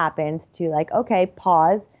life happens to like, okay,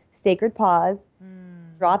 pause, sacred pause,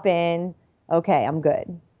 drop in. Okay, I'm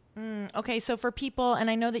good. Okay, so for people, and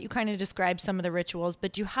I know that you kind of described some of the rituals,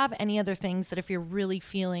 but do you have any other things that if you're really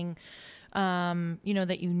feeling,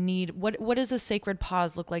 that you need, what does a sacred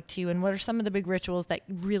pause look like to you? And what are some of the big rituals that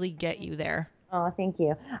really get you there? Oh, thank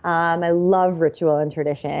you. I love ritual and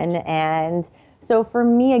tradition. And so for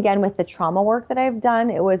me, again, with the trauma work that I've done,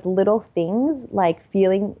 it was little things like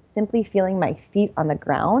simply feeling my feet on the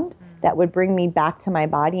ground that would bring me back to my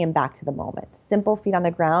body and back to the moment. Simple feet on the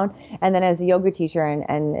ground. And then as a yoga teacher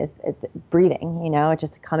and it's breathing,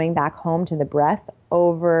 just coming back home to the breath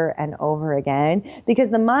over and over again, because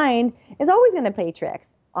the mind is always going to play tricks.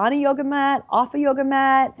 On a yoga mat, off a yoga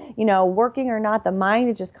mat, working or not, the mind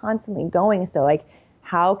is just constantly going. So like,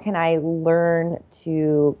 how can I learn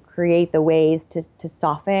to create the ways to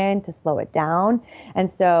soften, to slow it down?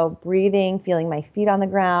 And so breathing, feeling my feet on the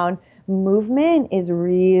ground, movement is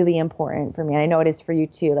really important for me. And I know it is for you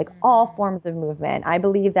too, like all forms of movement. I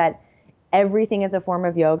believe that everything is a form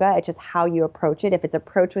of yoga. It's just how you approach it. If it's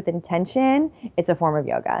approached with intention, it's a form of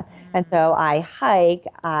yoga. And so I hike,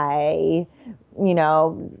 I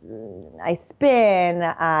spin,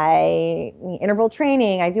 I interval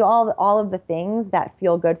training. I do all of the things that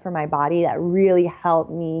feel good for my body that really help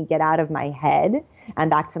me get out of my head and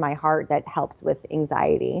back to my heart, that helps with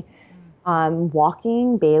anxiety.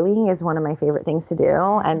 Walking Bailey is one of my favorite things to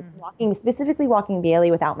do, and specifically walking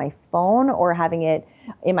Bailey without my phone or having it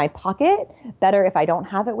in my pocket. Better if I don't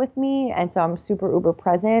have it with me. And so I'm super uber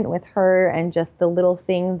present with her and just the little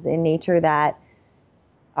things in nature that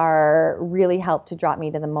are really help to drop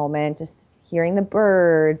me to the moment. Just hearing the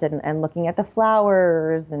birds and looking at the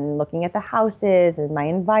flowers and looking at the houses and my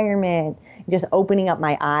environment, just opening up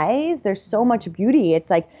my eyes. There's so much beauty. It's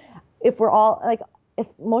like if we're all like, if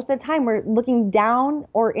most of the time we're looking down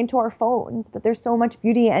or into our phones, but there's so much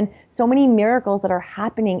beauty and so many miracles that are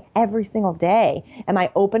happening every single day. Am I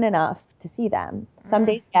open enough to see them? Some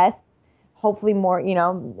days, yes, hopefully more,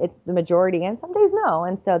 it's the majority, and some days no.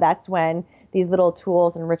 And so that's when these little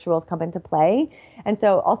tools and rituals come into play. And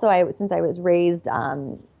so also since I was raised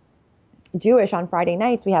Jewish, on Friday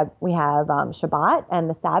nights, we have Shabbat and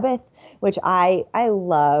the Sabbath, which I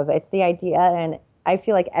love. It's the idea, and I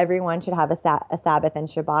feel like everyone should have a Sabbath and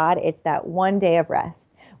Shabbat. It's that one day of rest,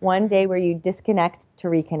 one day where you disconnect to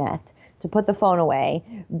reconnect, to put the phone away,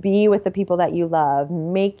 be with the people that you love,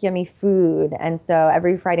 make yummy food. And so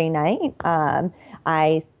every Friday night,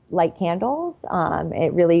 I light candles.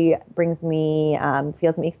 It really brings me,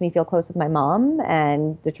 makes me feel close with my mom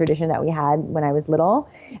and the tradition that we had when I was little.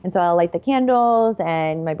 And so I'll light the candles,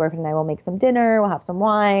 and my boyfriend and I will make some dinner. We'll have some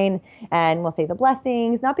wine, and we'll say the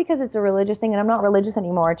blessings, not because it's a religious thing, and I'm not religious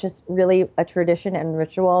anymore. It's just really a tradition and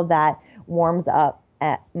ritual that warms up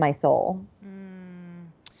at my soul.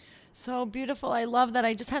 So beautiful. I love that.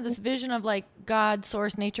 I just had this vision of like God,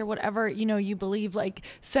 source, nature, whatever, you believe, like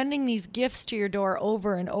sending these gifts to your door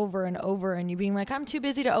over and over and over, and you being like, I'm too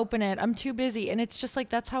busy to open it. I'm too busy. And it's just like,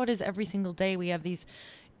 that's how it is every single day. We have these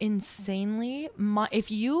insanely, if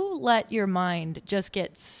you let your mind just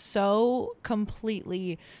get so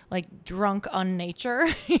completely like drunk on nature,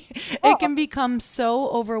 it can become so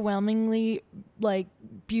overwhelmingly like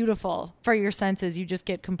beautiful for your senses. You just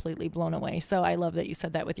get completely blown away. So I love that you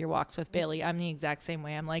said that with your walks with Bailey. I'm the exact same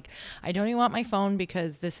way. I'm like, I don't even want my phone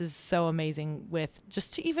because this is so amazing, with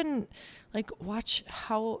just to even like watch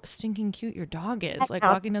how stinking cute your dog is, like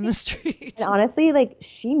walking down the street. And honestly, like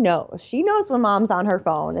she knows when mom's on her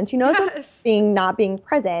phone, and she knows when not being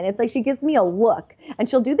present. It's like she gives me a look, and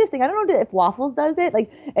she'll do this thing. I don't know if Waffles does it. Like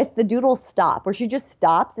it's the doodle stop, where she just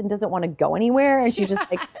stops and doesn't want to go anywhere, and she just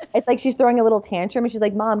like, it's like she's throwing a little tantrum, and she's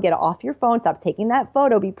like, Mom, get off your phone. Stop taking that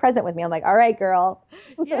photo. Be present with me. I'm like, all right, girl.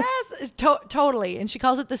 Yes, totally. And she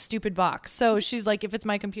calls it the stupid box. So she's like, if it's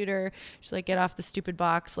my computer, she's like, get off the stupid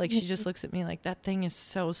box. Like, she just looks at me like, that thing is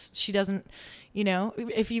so, she doesn't,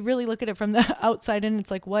 if you really look at it from the outside in,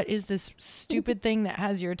 it's like, what is this stupid thing that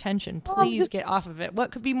has your attention? Please get off of it.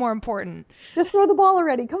 What could be more important? Just throw the ball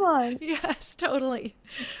already. Come on. Yes, totally.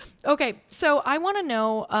 Okay, so I want to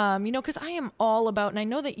know, because I am all about, and I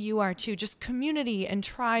know that you are too, just community and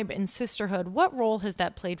tribe and sisterhood. What role has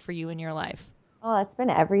that played for you in your life? Oh, it's been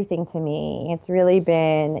everything to me. It's really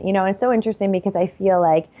been, and it's so interesting because I feel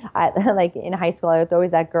like like in high school, I was always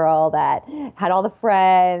that girl that had all the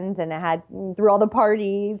friends and had through all the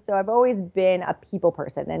parties. So I've always been a people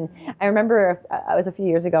person. And I remember it was a few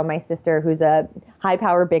years ago, my sister, who's a high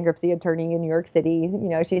power bankruptcy attorney in New York City,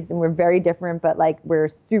 we're very different, but like we're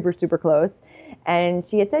super, super close. And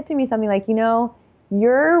she had said to me something like,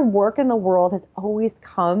 your work in the world has always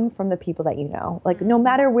come from the people that you know. Like, no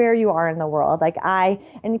matter where you are in the world.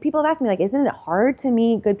 And people have asked me, like, isn't it hard to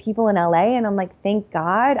meet good people in LA? And I'm like, thank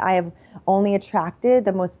God I have only attracted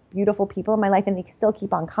the most beautiful people in my life, and they still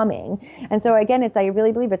keep on coming. And so again, I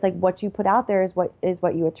really believe it's like what you put out there is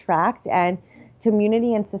what you attract. And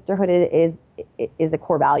community and sisterhood is a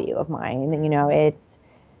core value of mine. It's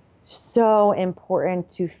so important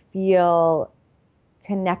to feel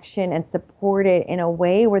connection and support it in a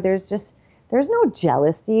way where there's no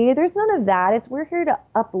jealousy. There's none of that. We're here to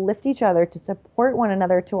uplift each other, to support one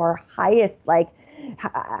another to our highest, like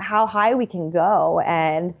how high we can go.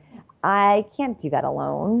 And I can't do that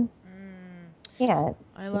alone. Can't.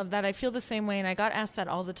 I love that. I feel the same way. And I got asked that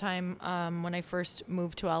all the time when I first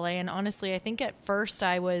moved to LA. And honestly, I think at first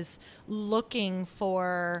I was looking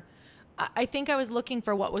for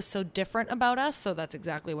what was so different about us. So that's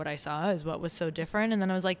exactly what I saw, is what was so different. And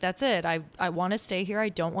then I was like, that's it. I want to stay here. I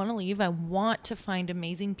don't want to leave. I want to find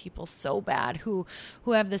amazing people so bad who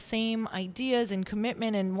have the same ideas and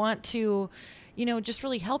commitment and want to, just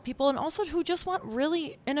really help people, and also who just want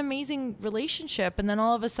really an amazing relationship. And then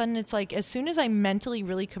all of a sudden it's like, as soon as I mentally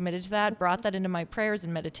really committed to that, brought that into my prayers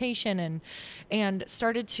and meditation and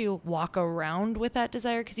started to walk around with that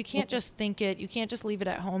desire, because you can't just think it, you can't just leave it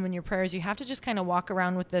at home in your prayers. You have to just kind of walk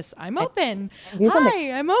around with this, I'm open.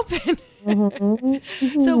 Hi, I'm open.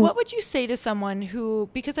 So what would you say to someone who,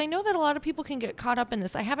 because I know that a lot of people can get caught up in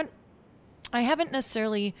this. I haven't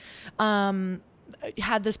necessarily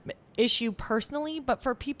had this issue personally, but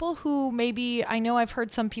for people who maybe, I know I've heard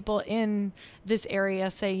some people in this area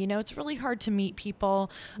say, it's really hard to meet people.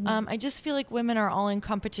 I just feel like women are all in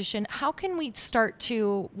competition. How can we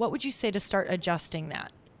what would you say to start adjusting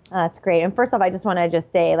that? That's great. And first off, I just want to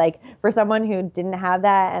just say, like, for someone who didn't have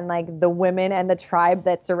that, and like the women and the tribe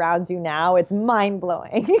that surrounds you now, it's mind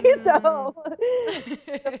blowing. So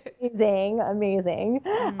amazing.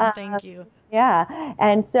 Thank you. Yeah.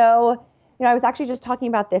 And so, I was actually just talking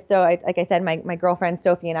about this. So like I said, my girlfriend,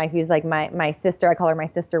 Sophie, and I, who's like my sister, I call her my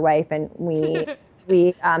sister wife. And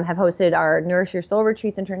we have hosted our Nourish Your Soul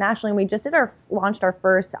retreats internationally. And we just launched our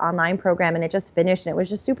first online program, and it just finished. And it was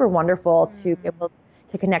just super wonderful to be able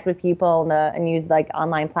to connect with people and use like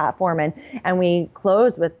online platform. And we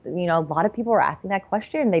closed with, a lot of people were asking that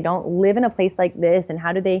question. They don't live in a place like this, and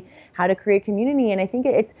how to create community. And I think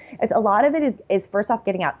it's a lot of it is first off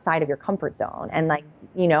getting outside of your comfort zone, and like,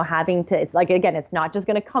 having to, it's like, again, it's not just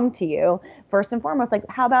going to come to you. First and foremost, like,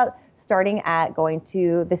 how about starting at going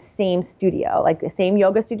to the same studio, like the same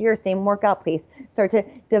yoga studio or same workout place? Start to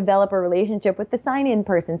develop a relationship with the sign-in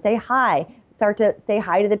person. Say hi. Start to say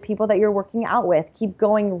hi to the people that you're working out with. Keep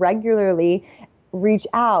going regularly. Reach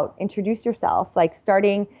out. Introduce yourself. Like,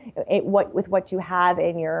 starting with what you have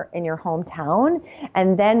in your hometown,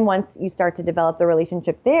 and then once you start to develop the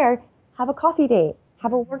relationship there, have a coffee date,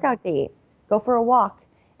 have a workout date, go for a walk,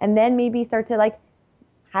 and then maybe start to like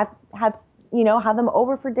have them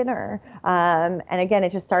over for dinner. And again,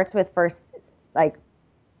 it just starts with first like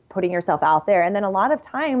putting yourself out there. And then a lot of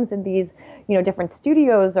times in these, different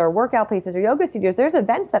studios or workout places or yoga studios, there's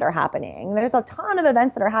events that are happening. There's a ton of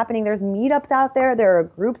events that are happening. There's meetups out there. There are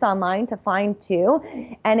groups online to find too.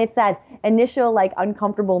 And it's that initial like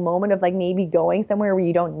uncomfortable moment of like maybe going somewhere where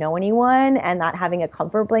you don't know anyone and not having a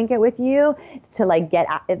comfort blanket with you to like get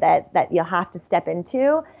that you'll have to step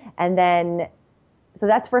into. And then, so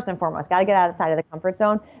that's first and foremost, got to get outside of the comfort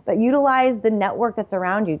zone, but utilize the network that's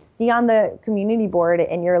around you. See on the community board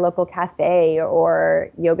in your local cafe or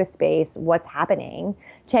yoga space what's happening.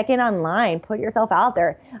 Check in online, put yourself out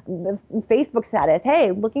there. Facebook status, hey,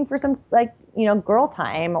 looking for some like, girl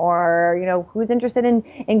time, or, who's interested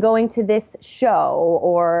in going to this show,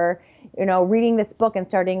 or, reading this book and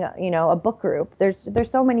starting, a book group. There's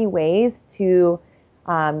so many ways to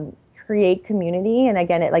create community. And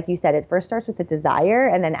again, like you said, it first starts with the desire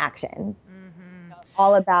and then action. Mm-hmm.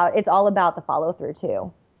 It's all about the follow through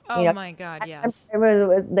too. Oh my God, yes. It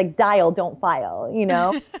was like dial, don't file,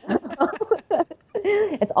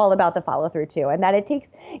 It's all about the follow through too. And that it takes,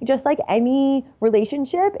 just like any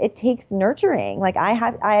relationship, it takes nurturing. Like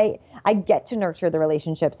I get to nurture the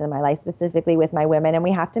relationships in my life, specifically with my women, and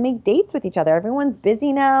we have to make dates with each other. Everyone's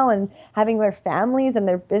busy now and having their families and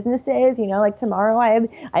their businesses. Like tomorrow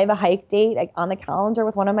I have a hike date on the calendar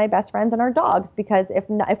with one of my best friends and our dogs, because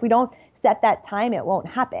if we don't set that time, it won't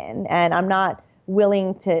happen. And I'm not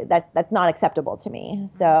willing to, that's not acceptable to me.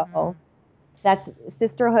 So that's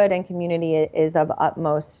sisterhood, and community is of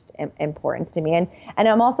utmost importance to me. And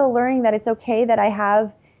I'm also learning that it's okay that I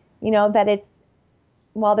have, that it's,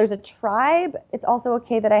 while there's a tribe, it's also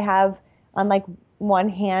okay that I have, on like one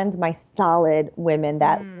hand, my solid women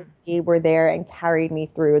that really were there and carried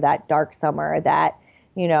me through that dark summer that,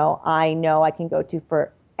 I know I can go to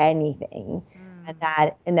for anything.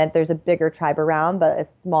 And that there's a bigger tribe around, but a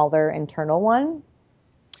smaller internal one.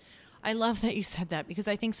 I love that you said that, because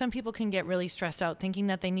I think some people can get really stressed out thinking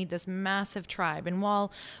that they need this massive tribe. And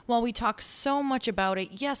while we talk so much about it,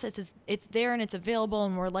 yes, it's there and it's available,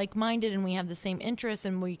 and we're like-minded and we have the same interests,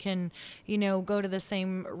 and we can, go to the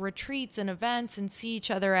same retreats and events and see each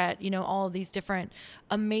other at, all of these different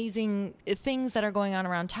amazing things that are going on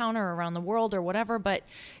around town or around the world or whatever. But,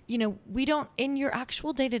 we don't, in your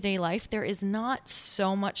actual day-to-day life, there is not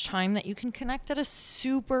so much time that you can connect at a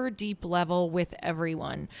super deep level with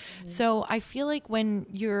everyone. So I feel like when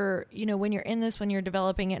you're in this, when you're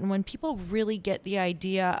developing it, and when people really get the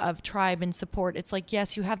idea of tribe and support, it's like,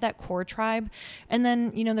 yes, you have that core tribe. And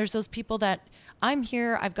then, there's those people that, I'm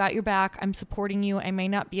here, I've got your back, I'm supporting you. I may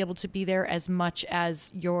not be able to be there as much as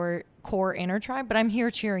your core inner tribe, but I'm here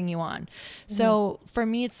cheering you on. So for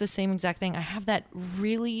me, it's the same exact thing. I have that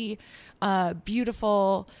really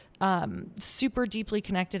beautiful, super deeply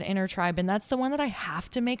connected inner tribe. And that's the one that I have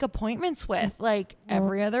to make appointments with, like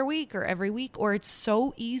every other week or every week, or it's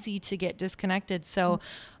so easy to get disconnected. So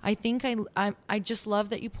I think I just love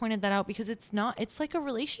that you pointed that out, because it's like a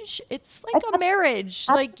relationship. It's like a marriage.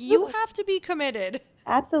 Like you have to be committed.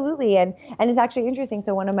 Absolutely. And it's actually interesting.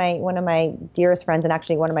 So one of my dearest friends, and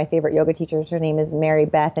actually one of my favorite yoga teachers, her name is Mary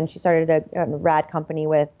Beth, and she started a rad company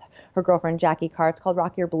with her girlfriend Jackie Carr. It's called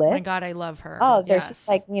Rock Your Bliss. Oh my God, I love her. Oh, yes. She's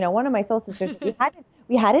like, one of my soul sisters.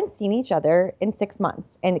 We hadn't seen each other in 6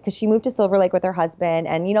 months, and because she moved to Silver Lake with her husband,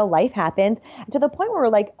 and life happens, to the point where we're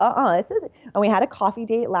like, this is. And we had a coffee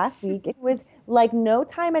date last week. It was like no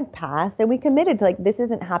time had passed, and we committed to like, this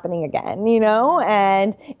isn't happening again,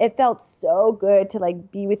 and it felt so good to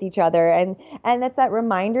like be with each other, and that's that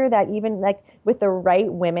reminder that even like with the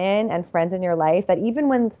right women and friends in your life, that even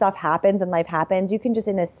when stuff happens and life happens, you can just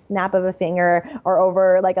in a snap of a finger or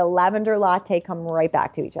over like a lavender latte come right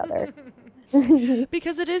back to each other.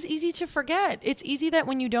 Because it is easy to forget. It's easy that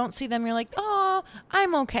when you don't see them, you're like, oh,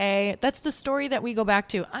 I'm okay. That's the story that we go back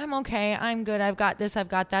to. I'm okay. I'm good. I've got this. I've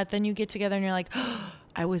got that. Then you get together and you're like, oh,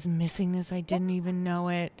 I was missing this. I didn't even know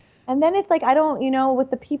it. And then it's like, I don't,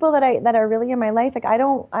 with the people that are really in my life, like I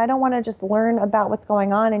don't want to just learn about what's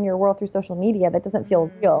going on in your world through social media. That doesn't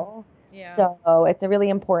feel real. Yeah. So it's really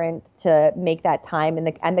important to make that time and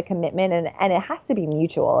the commitment, and it has to be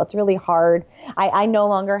mutual. It's really hard. I no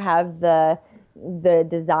longer have the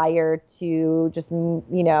desire to just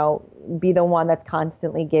be the one that's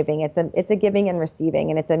constantly giving. It's a giving and receiving,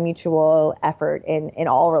 and it's a mutual effort in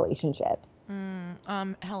all relationships.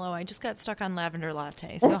 Hello, I just got stuck on lavender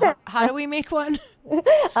latte. So how do we make one?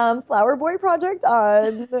 Flower Boy Project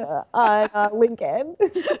on LinkedIn.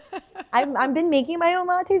 I've been making my own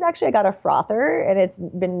lattes. Actually, I got a frother, and it's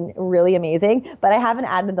been really amazing, but I haven't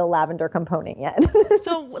added the lavender component yet.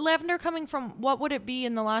 So lavender coming from, what would it be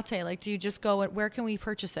in the latte? Like, do you just go, where can we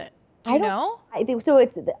purchase it? Do you know? I think so.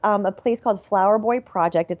 It's a place called Flower Boy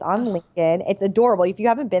Project. It's on LinkedIn. It's adorable. If you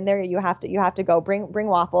haven't been there, you have to go. Bring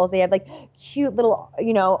waffles. They have like cute little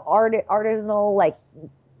artisanal like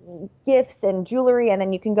gifts and jewelry, and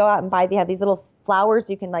then you can go out and buy. They have these little flowers.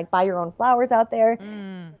 You can like buy your own flowers out there.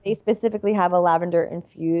 They specifically have a lavender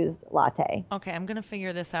infused latte. Okay, I'm gonna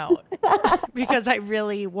figure this out because I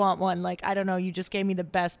really want one. Like, I don't know, you just gave me the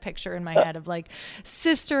best picture in my head of like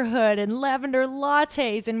sisterhood and lavender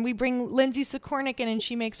lattes, and we bring Lindsay Sikornik in and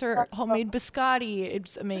she makes her homemade biscotti.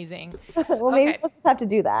 It's amazing. Well, maybe we'll just have to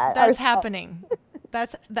do that. That's happening.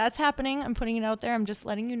 That's happening. I'm putting it out there. I'm just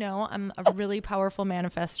letting you know I'm a really powerful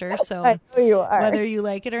manifester. So I know you are. Whether you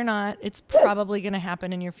like it or not, it's probably going to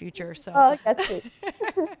happen in your future. So that's good.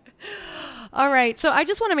 All right. So I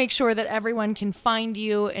just want to make sure that everyone can find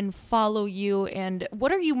you and follow you. And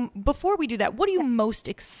before we do that, what are you most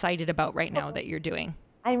excited about right now that you're doing?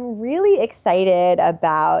 I'm really excited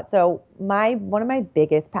about, so one of my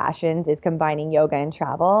biggest passions is combining yoga and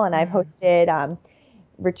travel. And I've hosted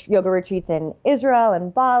yoga retreats in Israel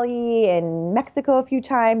and Bali and Mexico a few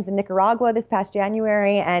times and Nicaragua this past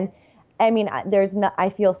January. And I mean,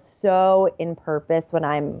 I feel so in purpose when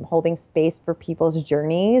I'm holding space for people's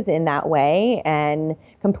journeys in that way and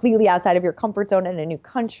completely outside of your comfort zone in a new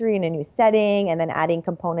country, in a new setting, and then adding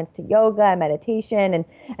components to yoga and meditation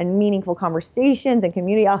and meaningful conversations and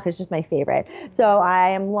community. Oh, it's just my favorite. So I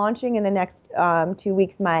am launching in the next 2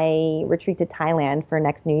 weeks my retreat to Thailand for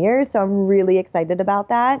next New Year's. So I'm really excited about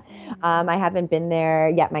that. I haven't been there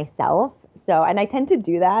yet myself. So, and I tend to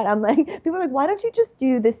do that. I'm like, people are like, why don't you just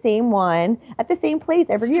do the same one at the same place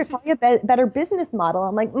every year? It's probably a better business model.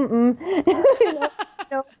 I'm like,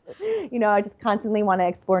 I just constantly want to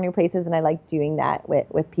explore new places, and I like doing that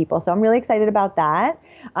with people. So I'm really excited about that.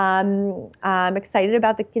 I'm excited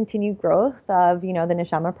about the continued growth of, the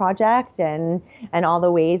Neshama project and all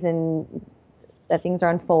the ways that things are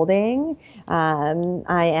unfolding.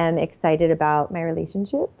 I am excited about my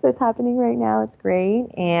relationship that's happening right now. It's great.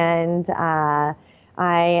 And I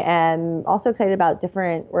am also excited about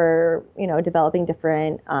we're developing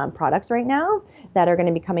different products right now that are going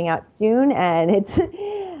to be coming out soon. And it's,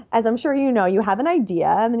 as I'm sure you have an idea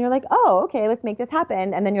and then you're like, oh, okay, let's make this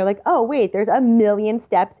happen. And then you're like, oh, wait, there's a million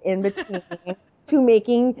steps in between to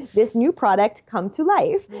making this new product come to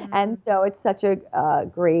life. And so it's such a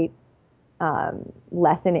great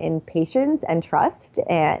lesson in patience and trust.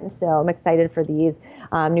 And so I'm excited for these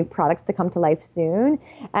new products to come to life soon.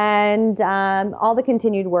 And all the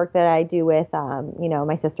continued work that I do with,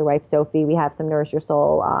 my sister wife, Sophie. We have some Nourish Your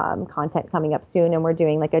Soul content coming up soon. And we're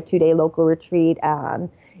doing like a 2-day local retreat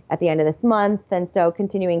at the end of this month. And so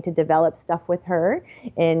continuing to develop stuff with her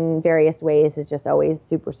in various ways is just always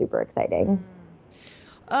super, super exciting.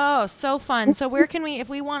 Oh, so fun. So where can we, if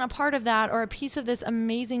we want a part of that or a piece of this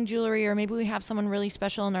amazing jewelry, or maybe we have someone really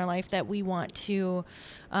special in our life that we want to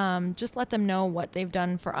just let them know what they've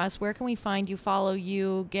done for us, where can we find you, follow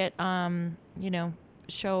you, get,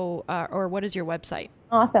 show, or what is your website?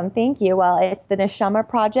 Awesome. Thank you. Well, it's the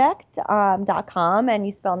neshamaproject.com, and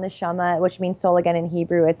you spell neshama, which means soul again in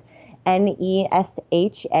Hebrew. It's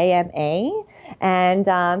Neshama. And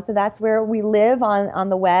so that's where we live on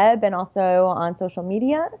the web and also on social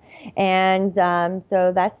media. And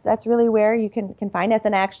so that's really where you can find us.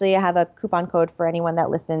 And actually, I have a coupon code for anyone that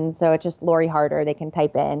listens. So it's just Lori Harder. They can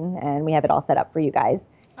type in, and we have it all set up for you guys.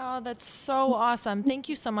 Oh, that's so awesome. Thank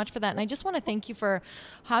you so much for that. And I just want to thank you for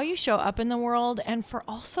how you show up in the world and for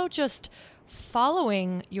also just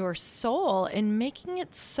following your soul and making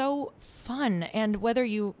it so fun. And whether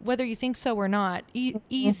you think so or not,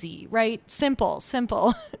 easy, right? Simple,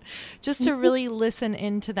 just to really listen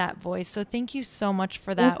into that voice. So thank you so much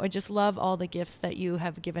for that. I just love all the gifts that you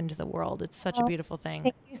have given to the world. It's such a beautiful thing.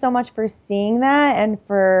 Thank you so much for seeing that and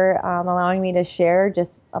for allowing me to share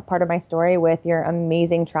just a part of my story with your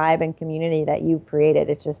amazing tribe and community that you've created.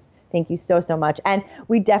 It's just, thank you so, so much. And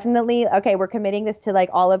we definitely, we're committing this to like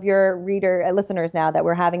all of your listeners now that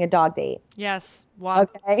we're having a dog date. Yes.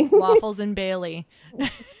 Waffles and Bailey.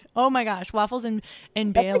 Oh my gosh. Waffles and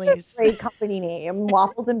Bailey's. That's like a great company name.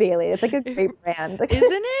 Waffles and Bailey. It's like a great brand. Isn't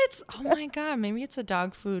it? Oh my God. Maybe it's a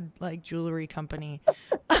dog food like jewelry company.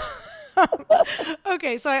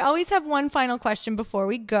 Okay. So I always have one final question before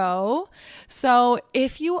we go. So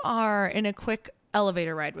if you are in a quick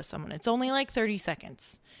elevator ride with someone, it's only like 30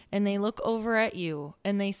 seconds. And they look over at you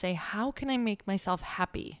and they say, how can I make myself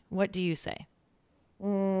happy? What do you say?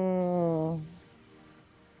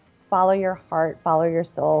 Follow your heart, follow your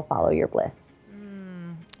soul, follow your bliss.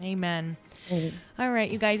 Amen. All right,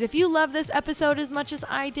 you guys, if you love this episode as much as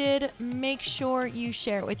I did, make sure you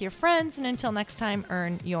share it with your friends. And until next time,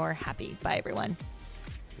 earn your happy. Bye, everyone.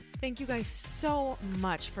 Thank you guys so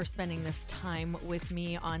much for spending this time with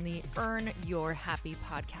me on the Earn Your Happy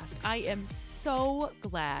podcast. I am so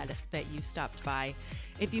glad that you stopped by.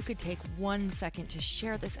 If you could take 1 second to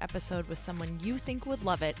share this episode with someone you think would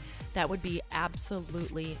love it, that would be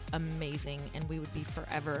absolutely amazing, and we would be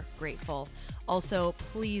forever grateful. Also,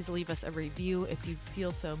 please leave us a review if you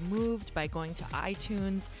feel so moved by going to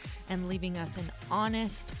iTunes and leaving us an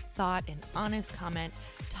honest thought, an honest comment.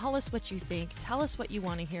 Tell us what you think. Tell us what you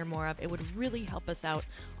want to hear more of. It would really help us out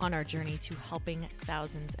on our journey to helping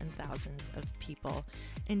thousands and thousands of people.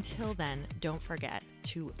 Until then, don't forget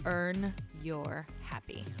to earn your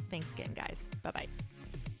happy. Thanks again, guys. Bye-bye.